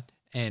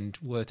 and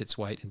worth its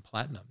weight in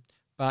platinum,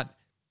 but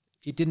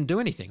it didn't do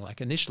anything.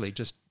 Like initially,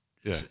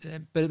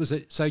 but it was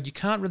so you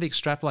can't really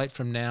extrapolate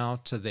from now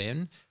to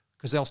then,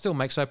 because they'll still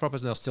make soap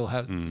operas and they'll still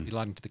have be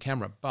lighting to the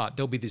camera, but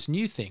there'll be this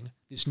new thing,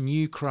 this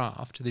new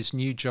craft, this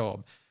new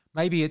job.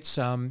 Maybe it's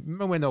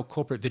remember when they were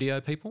corporate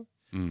video people?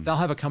 They'll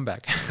have a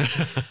comeback,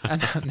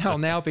 and they'll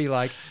now be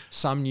like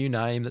some new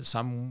name that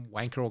some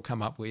wanker will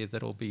come up with.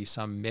 That'll be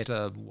some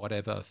meta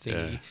whatever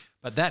thingy.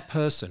 But that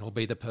person will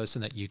be the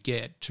person that you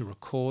get to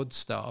record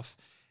stuff,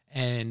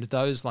 and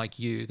those like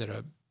you that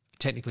are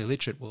technically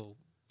literate will,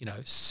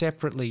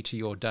 separately to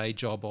your day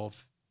job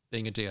of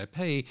being a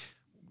DOP,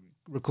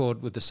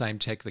 record with the same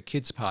tech the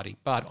kids party.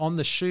 But on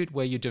the shoot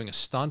where you're doing a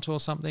stunt or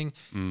something,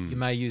 you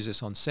may use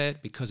this on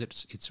set because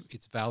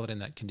it's valid in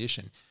that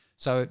condition.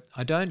 So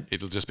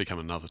it'll just become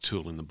another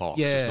tool in the box.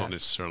 Yeah. It's not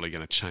necessarily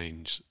going to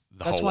change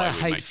the That's whole way we why I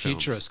hate make films.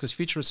 futurists, because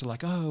futurists are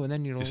like, oh, and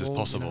then this is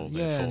possible.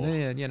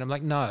 and I'm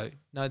like, no,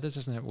 this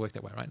doesn't work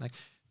that way, right? Like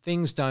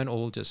things don't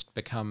all just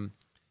become.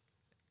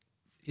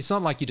 It's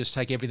not like you just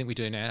take everything we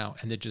do now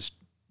and they're just.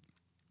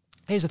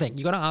 Here's the thing: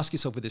 you got to ask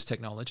yourself with this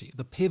technology.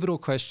 The pivotal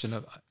question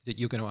that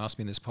you're going to ask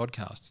me in this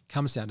podcast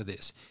comes down to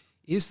this: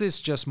 is this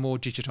just more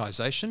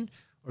digitization,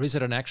 or is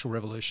it an actual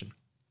revolution?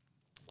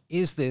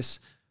 Is this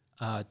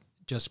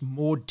just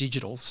more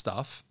digital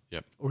stuff,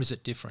 or is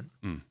it different?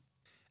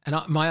 And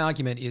my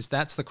argument is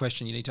that's the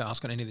question you need to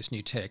ask on any of this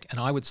new tech. And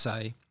I would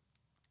say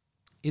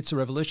it's a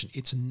revolution.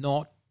 It's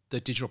not the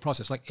digital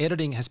process. Like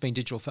editing has been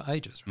digital for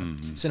ages, right?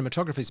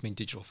 Cinematography has been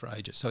digital for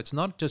ages. So it's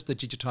not just the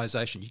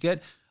digitization. You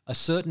get a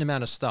certain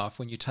amount of stuff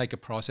when you take a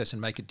process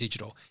and make it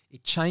digital.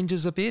 It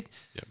changes a bit.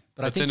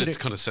 But I think then it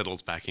kind of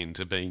settles back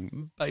into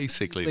being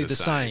basically the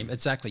same.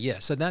 Exactly, yeah.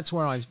 So that's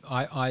where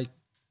I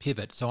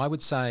pivot. So I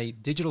would say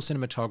digital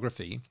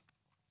cinematography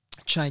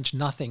changed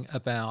nothing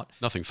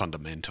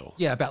fundamental.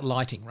 Yeah, about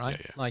lighting,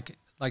 right?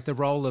 Like the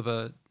role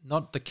of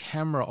not the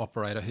camera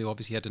operator who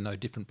obviously had to know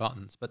different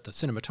buttons, but the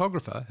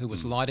cinematographer who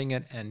was lighting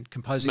it and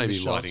composing the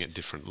shots. Maybe lighting at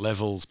different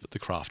levels, but the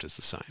craft is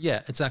the same.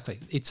 Yeah, exactly.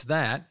 It's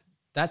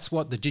that's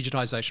what the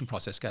digitization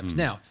process gave us.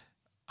 Now,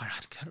 I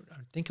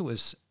think it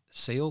was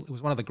Seal. It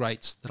was one of the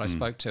greats that I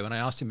spoke to, and I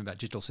asked him about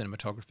digital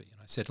cinematography,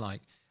 and I said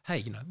like,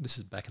 hey, this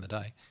is back in the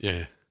day.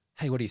 Yeah.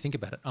 Hey, what do you think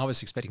about it? I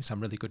was expecting some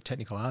really good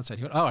technical answer. And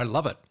he went, oh, I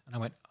love it. And I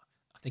went,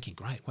 thinking,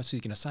 great, what's he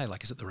going to say?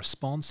 Like, is it the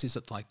response? Is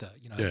it like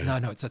no,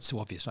 that's too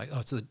obvious. Right?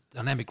 Oh, it's the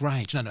dynamic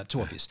range. No, too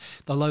obvious.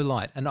 The low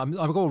light. And I'm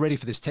all ready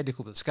for this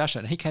technical discussion.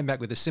 And he came back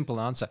with a simple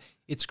answer.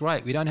 It's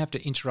great. We don't have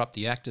to interrupt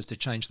the actors to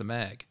change the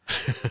mag.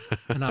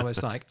 And I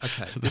was like,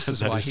 okay, this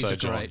is why he's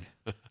great.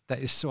 That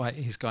is why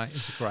he's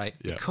great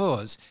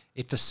because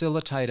it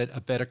facilitated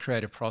a better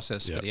creative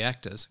process for the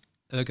actors,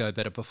 ergo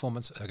better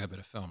performance, ergo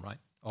better film, right?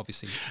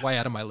 Obviously, way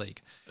out of my league.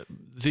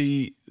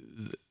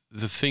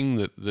 The thing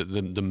that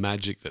the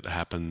magic that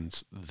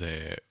happens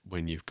there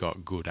when you've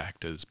got good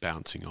actors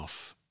bouncing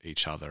off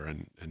each other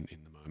and in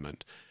the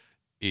moment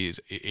is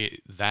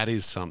that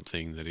is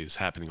something that is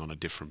happening on a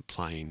different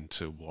plane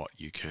to what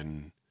you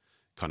can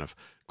kind of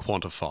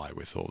quantify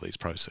with all these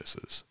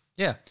processes.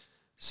 Yeah.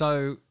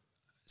 So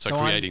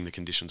creating the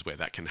conditions where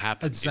that can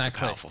happen is a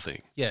powerful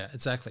thing. Yeah,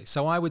 exactly.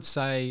 So I would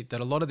say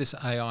that a lot of this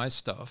AI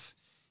stuff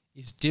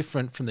is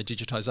different from the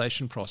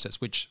digitization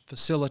process, which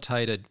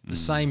facilitated the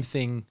same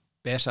thing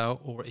better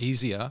or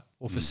easier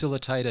or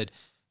facilitated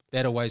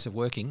better ways of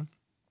working,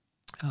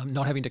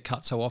 not having to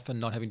cut so often,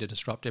 not having to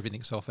disrupt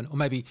everything so often, or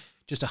maybe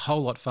just a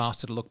whole lot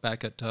faster to look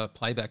back at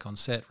playback on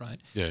set, right?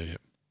 Yeah.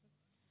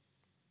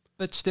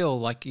 But still,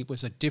 like it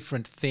was a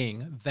different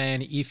thing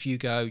than if you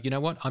go, you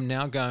know what, I'm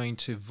now going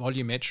to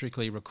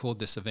volumetrically record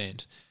this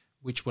event,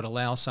 which would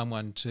allow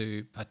someone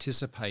to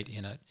participate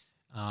in it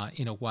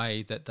in a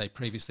way that they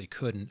previously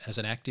couldn't as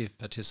an active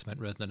participant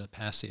rather than a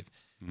passive.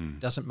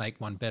 Doesn't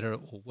make one better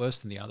or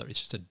worse than the other.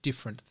 It's just a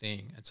different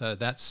thing. And so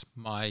that's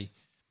my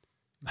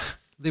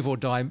live or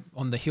die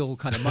on the hill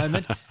kind of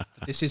moment.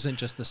 This isn't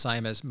just the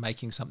same as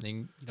making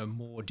something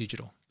more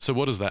digital. So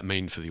what does that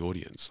mean for the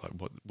audience? Like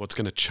what's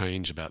going to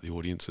change about the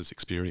audience's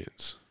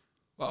experience?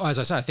 Well, as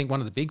I say, I think one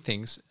of the big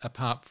things,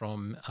 apart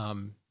from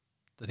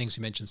the things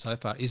we mentioned so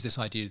far, is this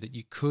idea that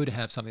you could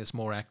have something that's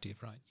more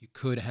active, right? You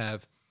could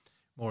have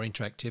more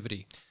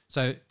interactivity.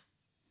 So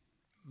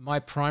my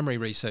primary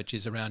research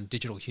is around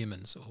digital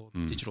humans or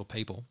digital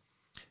people.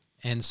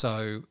 And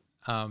so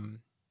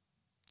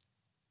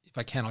if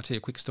I can, I'll tell you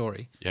a quick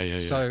story. Yeah.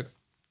 So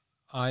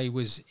I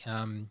was,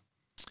 there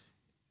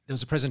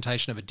was a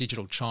presentation of a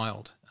digital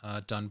child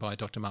done by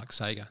Dr. Mark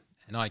Sager.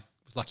 And I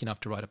was lucky enough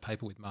to write a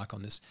paper with Mark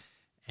on this.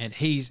 And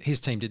his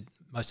team did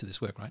most of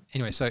this work, right?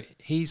 Anyway, so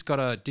he's got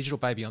a digital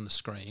baby on the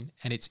screen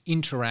and it's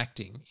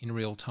interacting in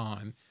real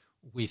time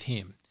with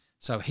him.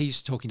 So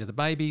he's talking to the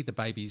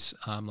baby's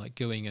like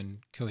gooing and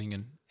cooing,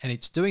 and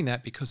it's doing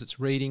that because it's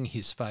reading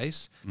his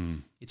face,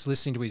 it's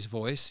listening to his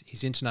voice,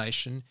 his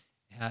intonation,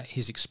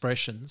 his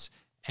expressions,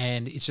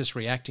 and it's just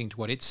reacting to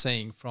what it's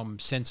seeing from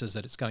sensors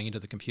that it's going into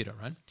the computer,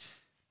 right?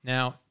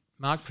 Now,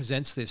 Mark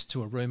presents this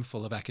to a room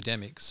full of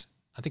academics.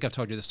 I think I've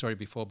told you the story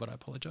before, but I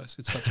apologize.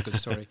 It's such a good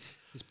story.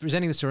 He's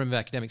presenting this to a room of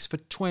academics for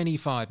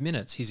 25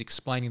 minutes. He's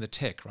explaining the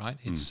tech, right?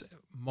 It's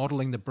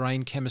modeling the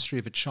brain chemistry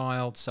of a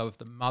child. So if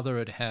the mother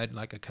had had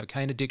like a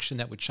cocaine addiction,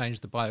 that would change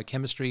the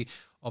biochemistry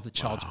of the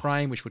child's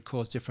brain, which would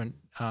cause different,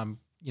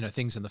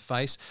 things in the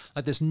face.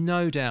 Like, there's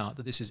no doubt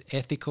that this is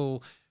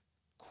ethical,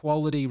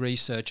 quality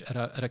research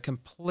at a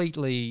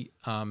completely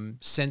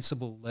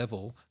sensible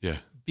level. Yeah.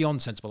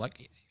 Beyond sensible,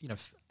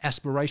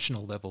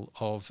 aspirational level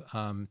of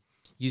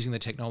using the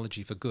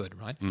technology for good,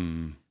 right?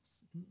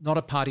 Not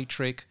a party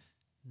trick,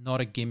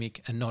 not a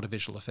gimmick, and not a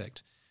visual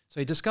effect.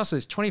 So he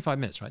discusses 25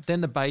 minutes, right?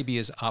 Then the baby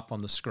is up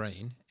on the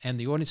screen and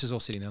the audience is all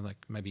sitting there, like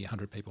maybe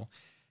 100 people,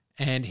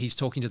 and he's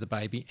talking to the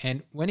baby.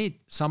 And when he at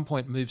some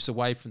point moves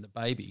away from the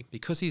baby,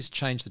 because he's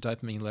changed the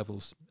dopamine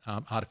levels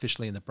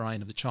artificially in the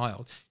brain of the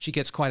child, she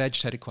gets quite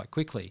agitated quite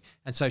quickly.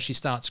 And so she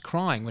starts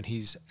crying when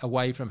he's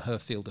away from her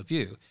field of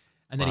view.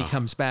 And then he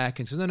comes back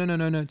and says,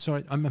 no,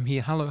 sorry, I'm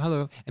here,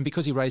 hello. And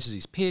because he raises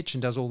his pitch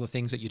and does all the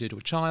things that you do to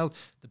a child,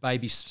 the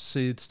baby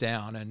soothes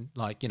down and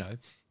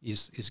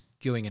is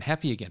gooing and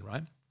happy again,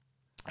 right?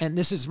 And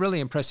this is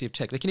really impressive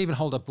tech. They can even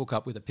hold a book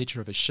up with a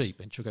picture of a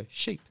sheep and she'll go,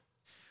 sheep,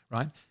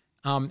 right?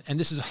 And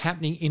this is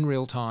happening in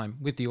real time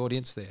with the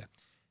audience there.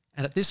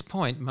 And at this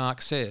point,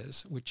 Mark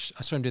says, which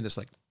I saw him doing this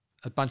like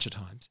a bunch of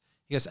times,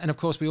 he goes, and of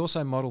course, we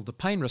also modeled the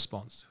pain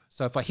response.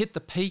 So if I hit the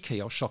P key,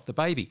 I'll shock the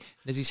baby.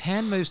 And as his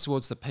hand moves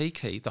towards the P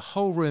key, the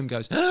whole room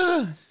goes,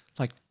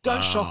 like,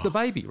 don't shock the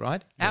baby,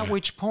 right? Yeah. At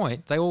which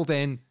point, they all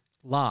then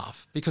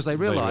laugh because they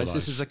realize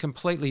this is a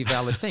completely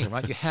valid thing,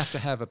 right? You have to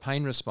have a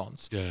pain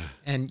response. Yeah.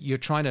 And you're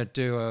trying to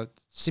do a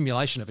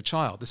simulation of a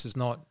child. This is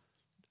not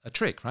a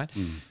trick, right?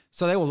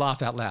 So they all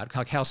laugh out loud,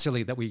 like how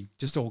silly that we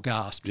just all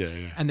gasped.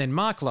 Yeah. And then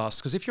Mark laughs,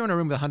 because if you're in a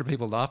room with 100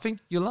 people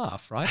laughing, you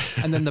laugh, right?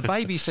 And then the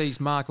baby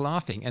sees Mark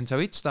laughing, and so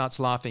it starts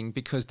laughing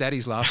because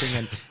daddy's laughing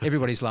and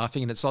everybody's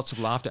laughing and it's lots of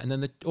laughter. And then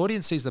the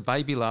audience sees the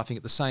baby laughing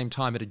at the same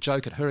time at a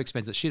joke at her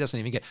expense that she doesn't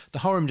even get. The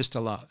whole room just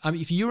a laugh. I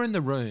mean, if you're in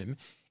the room,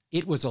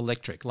 it was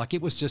electric. Like,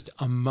 it was just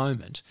a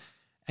moment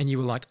and you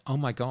were like, oh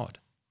my God,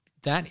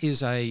 that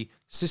is a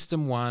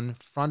system one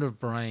front of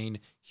brain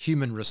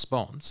human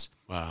response.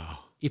 Wow.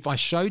 If I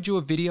showed you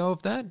a video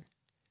of that,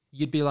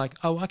 you'd be like,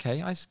 oh,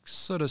 okay, I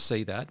sort of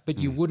see that. But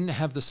you wouldn't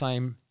have the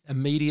same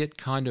immediate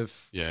kind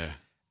of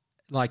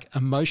like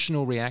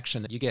emotional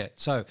reaction that you get.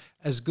 So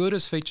as good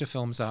as feature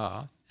films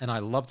are, and I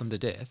love them to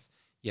death,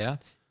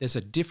 there's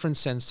a different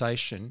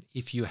sensation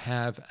if you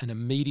have an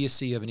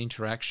immediacy of an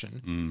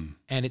interaction.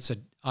 And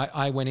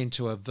I went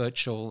into a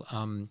virtual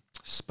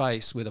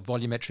space with a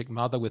volumetric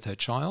mother with her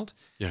child.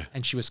 Yeah.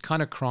 And she was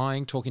kind of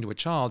crying, talking to a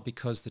child,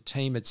 because the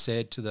team had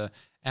said to the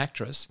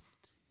actress,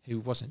 who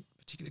wasn't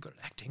particularly good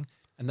at acting,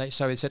 and they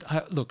said,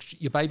 oh, look,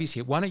 your baby's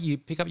here. Why don't you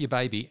pick up your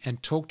baby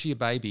and talk to your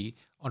baby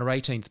on her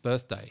 18th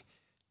birthday?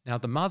 Now,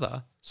 the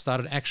mother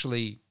started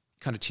actually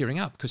kind of tearing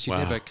up because she'd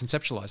never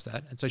conceptualized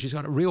that. And so she's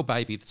got a real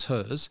baby that's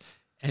hers,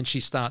 and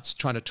she starts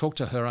trying to talk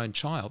to her own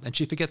child, and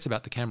she forgets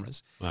about the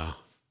cameras. Wow.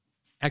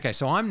 Okay,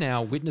 so I'm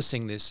now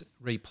witnessing this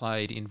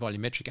replayed in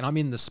volumetric, and I'm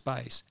in the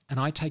space, and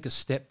I take a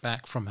step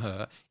back from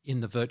her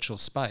in the virtual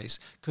space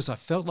because I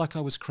felt like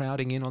I was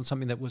crowding in on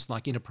something that was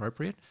like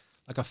inappropriate.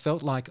 Like, I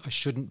felt like I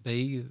shouldn't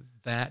be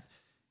that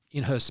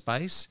in her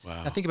space.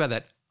 Wow. Now think about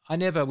that. I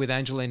never, with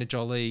Angelina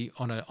Jolie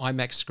on an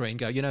IMAX screen,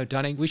 go,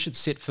 darling, we should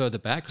sit further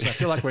back because I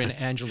feel like we're in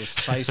Angela's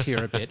space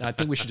here a bit. And I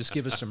think we should just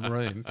give her some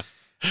room.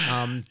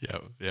 And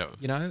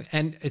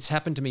it's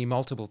happened to me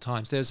multiple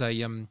times. There's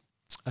a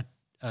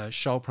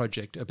Shoal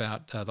project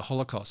about the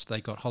Holocaust. They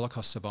got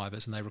Holocaust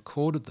survivors and they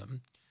recorded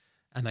them,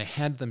 and they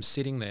had them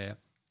sitting there,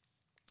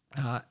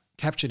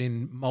 captured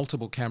in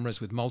multiple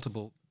cameras with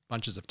multiple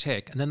bunches of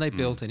tech, and then they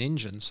built an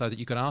engine so that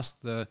you could ask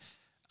the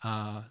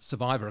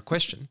survivor a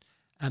question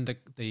and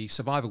the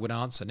survivor would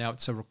answer. Now,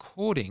 it's a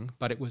recording,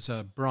 but it was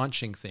a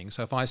branching thing.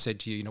 So if I said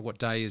to you, what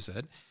day is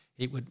it?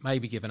 It would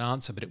maybe give an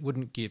answer, but it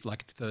wouldn't give,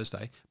 like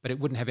Thursday, but it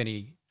wouldn't have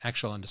any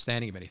actual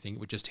understanding of anything. It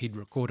would just, he'd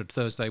recorded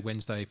Thursday,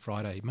 Wednesday,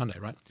 Friday, Monday,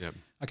 right? Yep.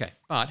 Okay.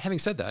 But having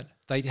said that,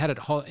 they had it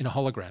in a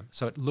hologram,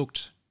 so it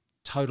looked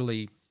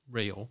totally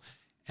real.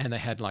 And they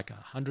had like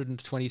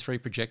 123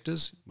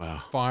 projectors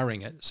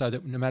firing it, so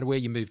that no matter where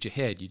you moved your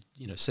head,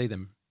 you see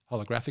them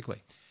holographically.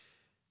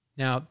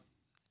 Now,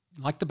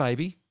 like the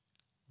baby,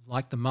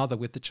 like the mother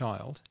with the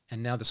child,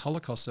 and now this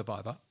Holocaust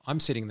survivor, I'm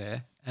sitting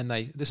there, and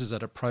this is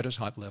at a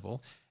prototype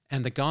level,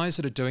 and the guys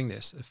that are doing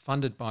this are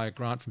funded by a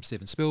grant from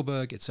Steven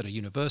Spielberg. It's at a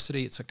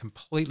university. It's a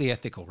completely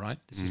ethical, right?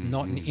 This is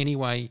not in any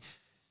way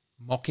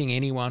mocking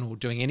anyone or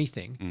doing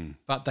anything,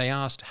 but they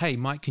asked, hey,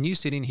 Mike, can you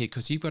sit in here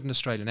because you've got an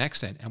Australian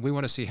accent and we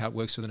want to see how it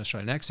works with an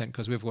Australian accent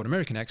because we've got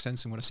American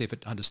accents and want to see if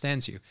it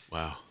understands you.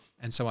 Wow.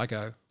 And so I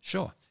go,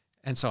 sure.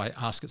 And so I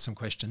ask it some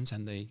questions,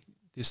 and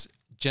this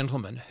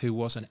gentleman who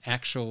was an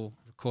actual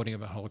recording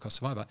of a Holocaust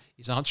survivor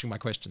is answering my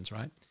questions,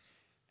 right?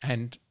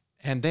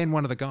 And then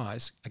one of the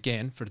guys,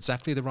 again, for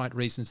exactly the right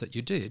reasons that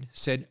you did,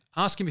 said,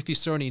 ask him if you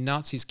saw any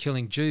Nazis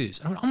killing Jews.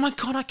 And I went, oh my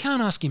God, I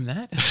can't ask him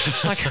that.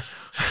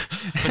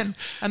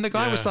 and the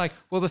guy was like,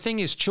 well, the thing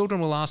is,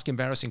 children will ask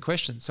embarrassing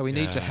questions, so we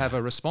need to have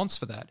a response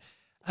for that.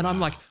 And I'm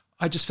like,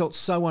 I just felt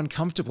so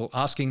uncomfortable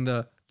asking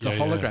the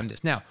hologram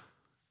this. Now,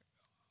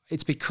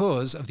 it's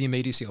because of the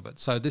immediacy of it.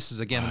 So this is,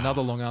 again,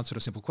 another long answer to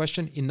a simple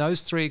question. In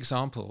those 3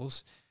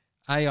 examples,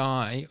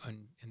 AI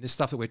and this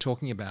stuff that we're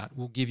talking about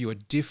will give you a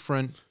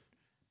different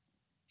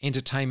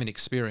entertainment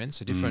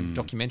experience, a different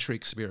documentary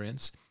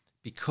experience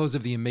because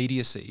of the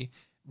immediacy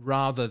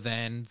rather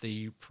than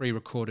the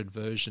pre-recorded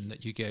version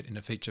that you get in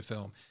a feature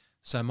film.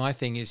 So my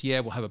thing is,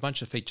 we'll have a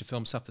bunch of feature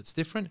film stuff that's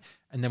different,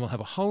 and then we'll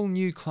have a whole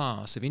new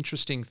class of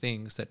interesting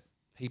things that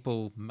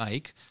people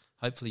make,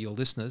 hopefully your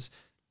listeners,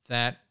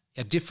 that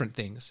are different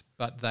things,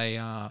 but they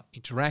are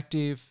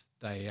interactive,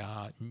 they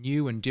are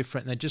new and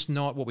different, and they're just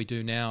not what we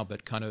do now,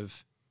 but kind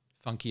of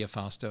funkier,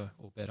 faster,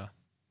 or better.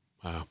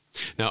 Wow.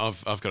 Now,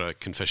 I've got a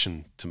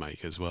confession to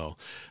make as well,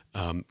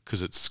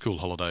 because it's school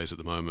holidays at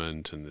the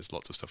moment and there's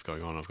lots of stuff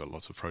going on. I've got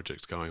lots of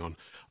projects going on.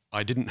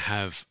 I didn't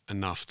have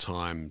enough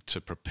time to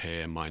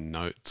prepare my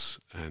notes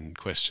and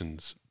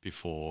questions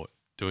before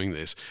doing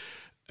this.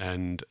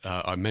 And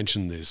I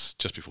mentioned this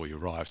just before you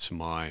arrived to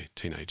my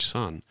teenage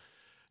son.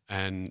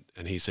 And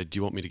he said, do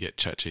you want me to get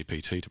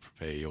ChatGPT to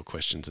prepare your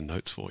questions and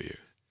notes for you?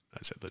 I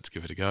said, let's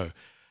give it a go.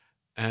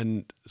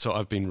 And so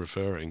I've been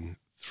referring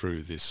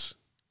through this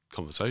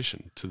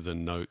conversation to the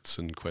notes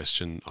and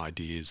question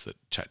ideas that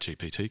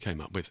ChatGPT came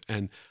up with,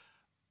 and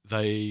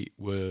they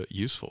were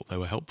useful. They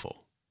were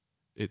helpful.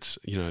 It's,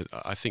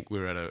 I think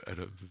we're at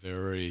a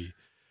very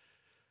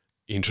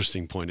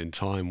interesting point in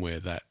time where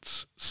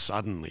that's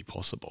suddenly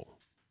possible,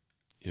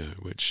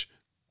 which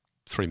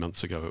 3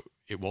 months ago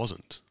it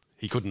wasn't.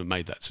 He couldn't have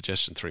made that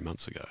suggestion 3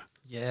 months ago.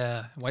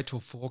 Yeah, wait till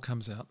 4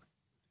 comes out.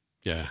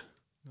 Yeah.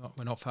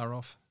 We're not far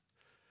off.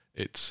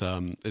 It's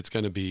going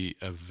to be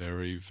a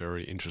very,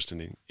 very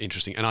interesting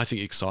and I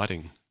think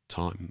exciting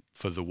time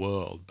for the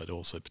world, but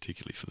also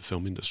particularly for the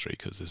film industry,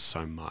 because there's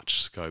so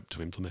much scope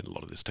to implement a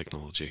lot of this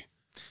technology.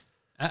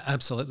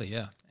 Absolutely,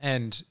 yeah.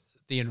 And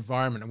the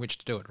environment in which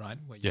to do it, right?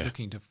 Where you're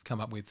looking to come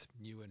up with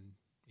new and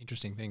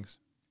interesting things.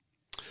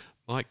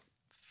 Mike,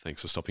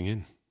 thanks for stopping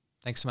in.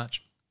 Thanks so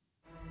much.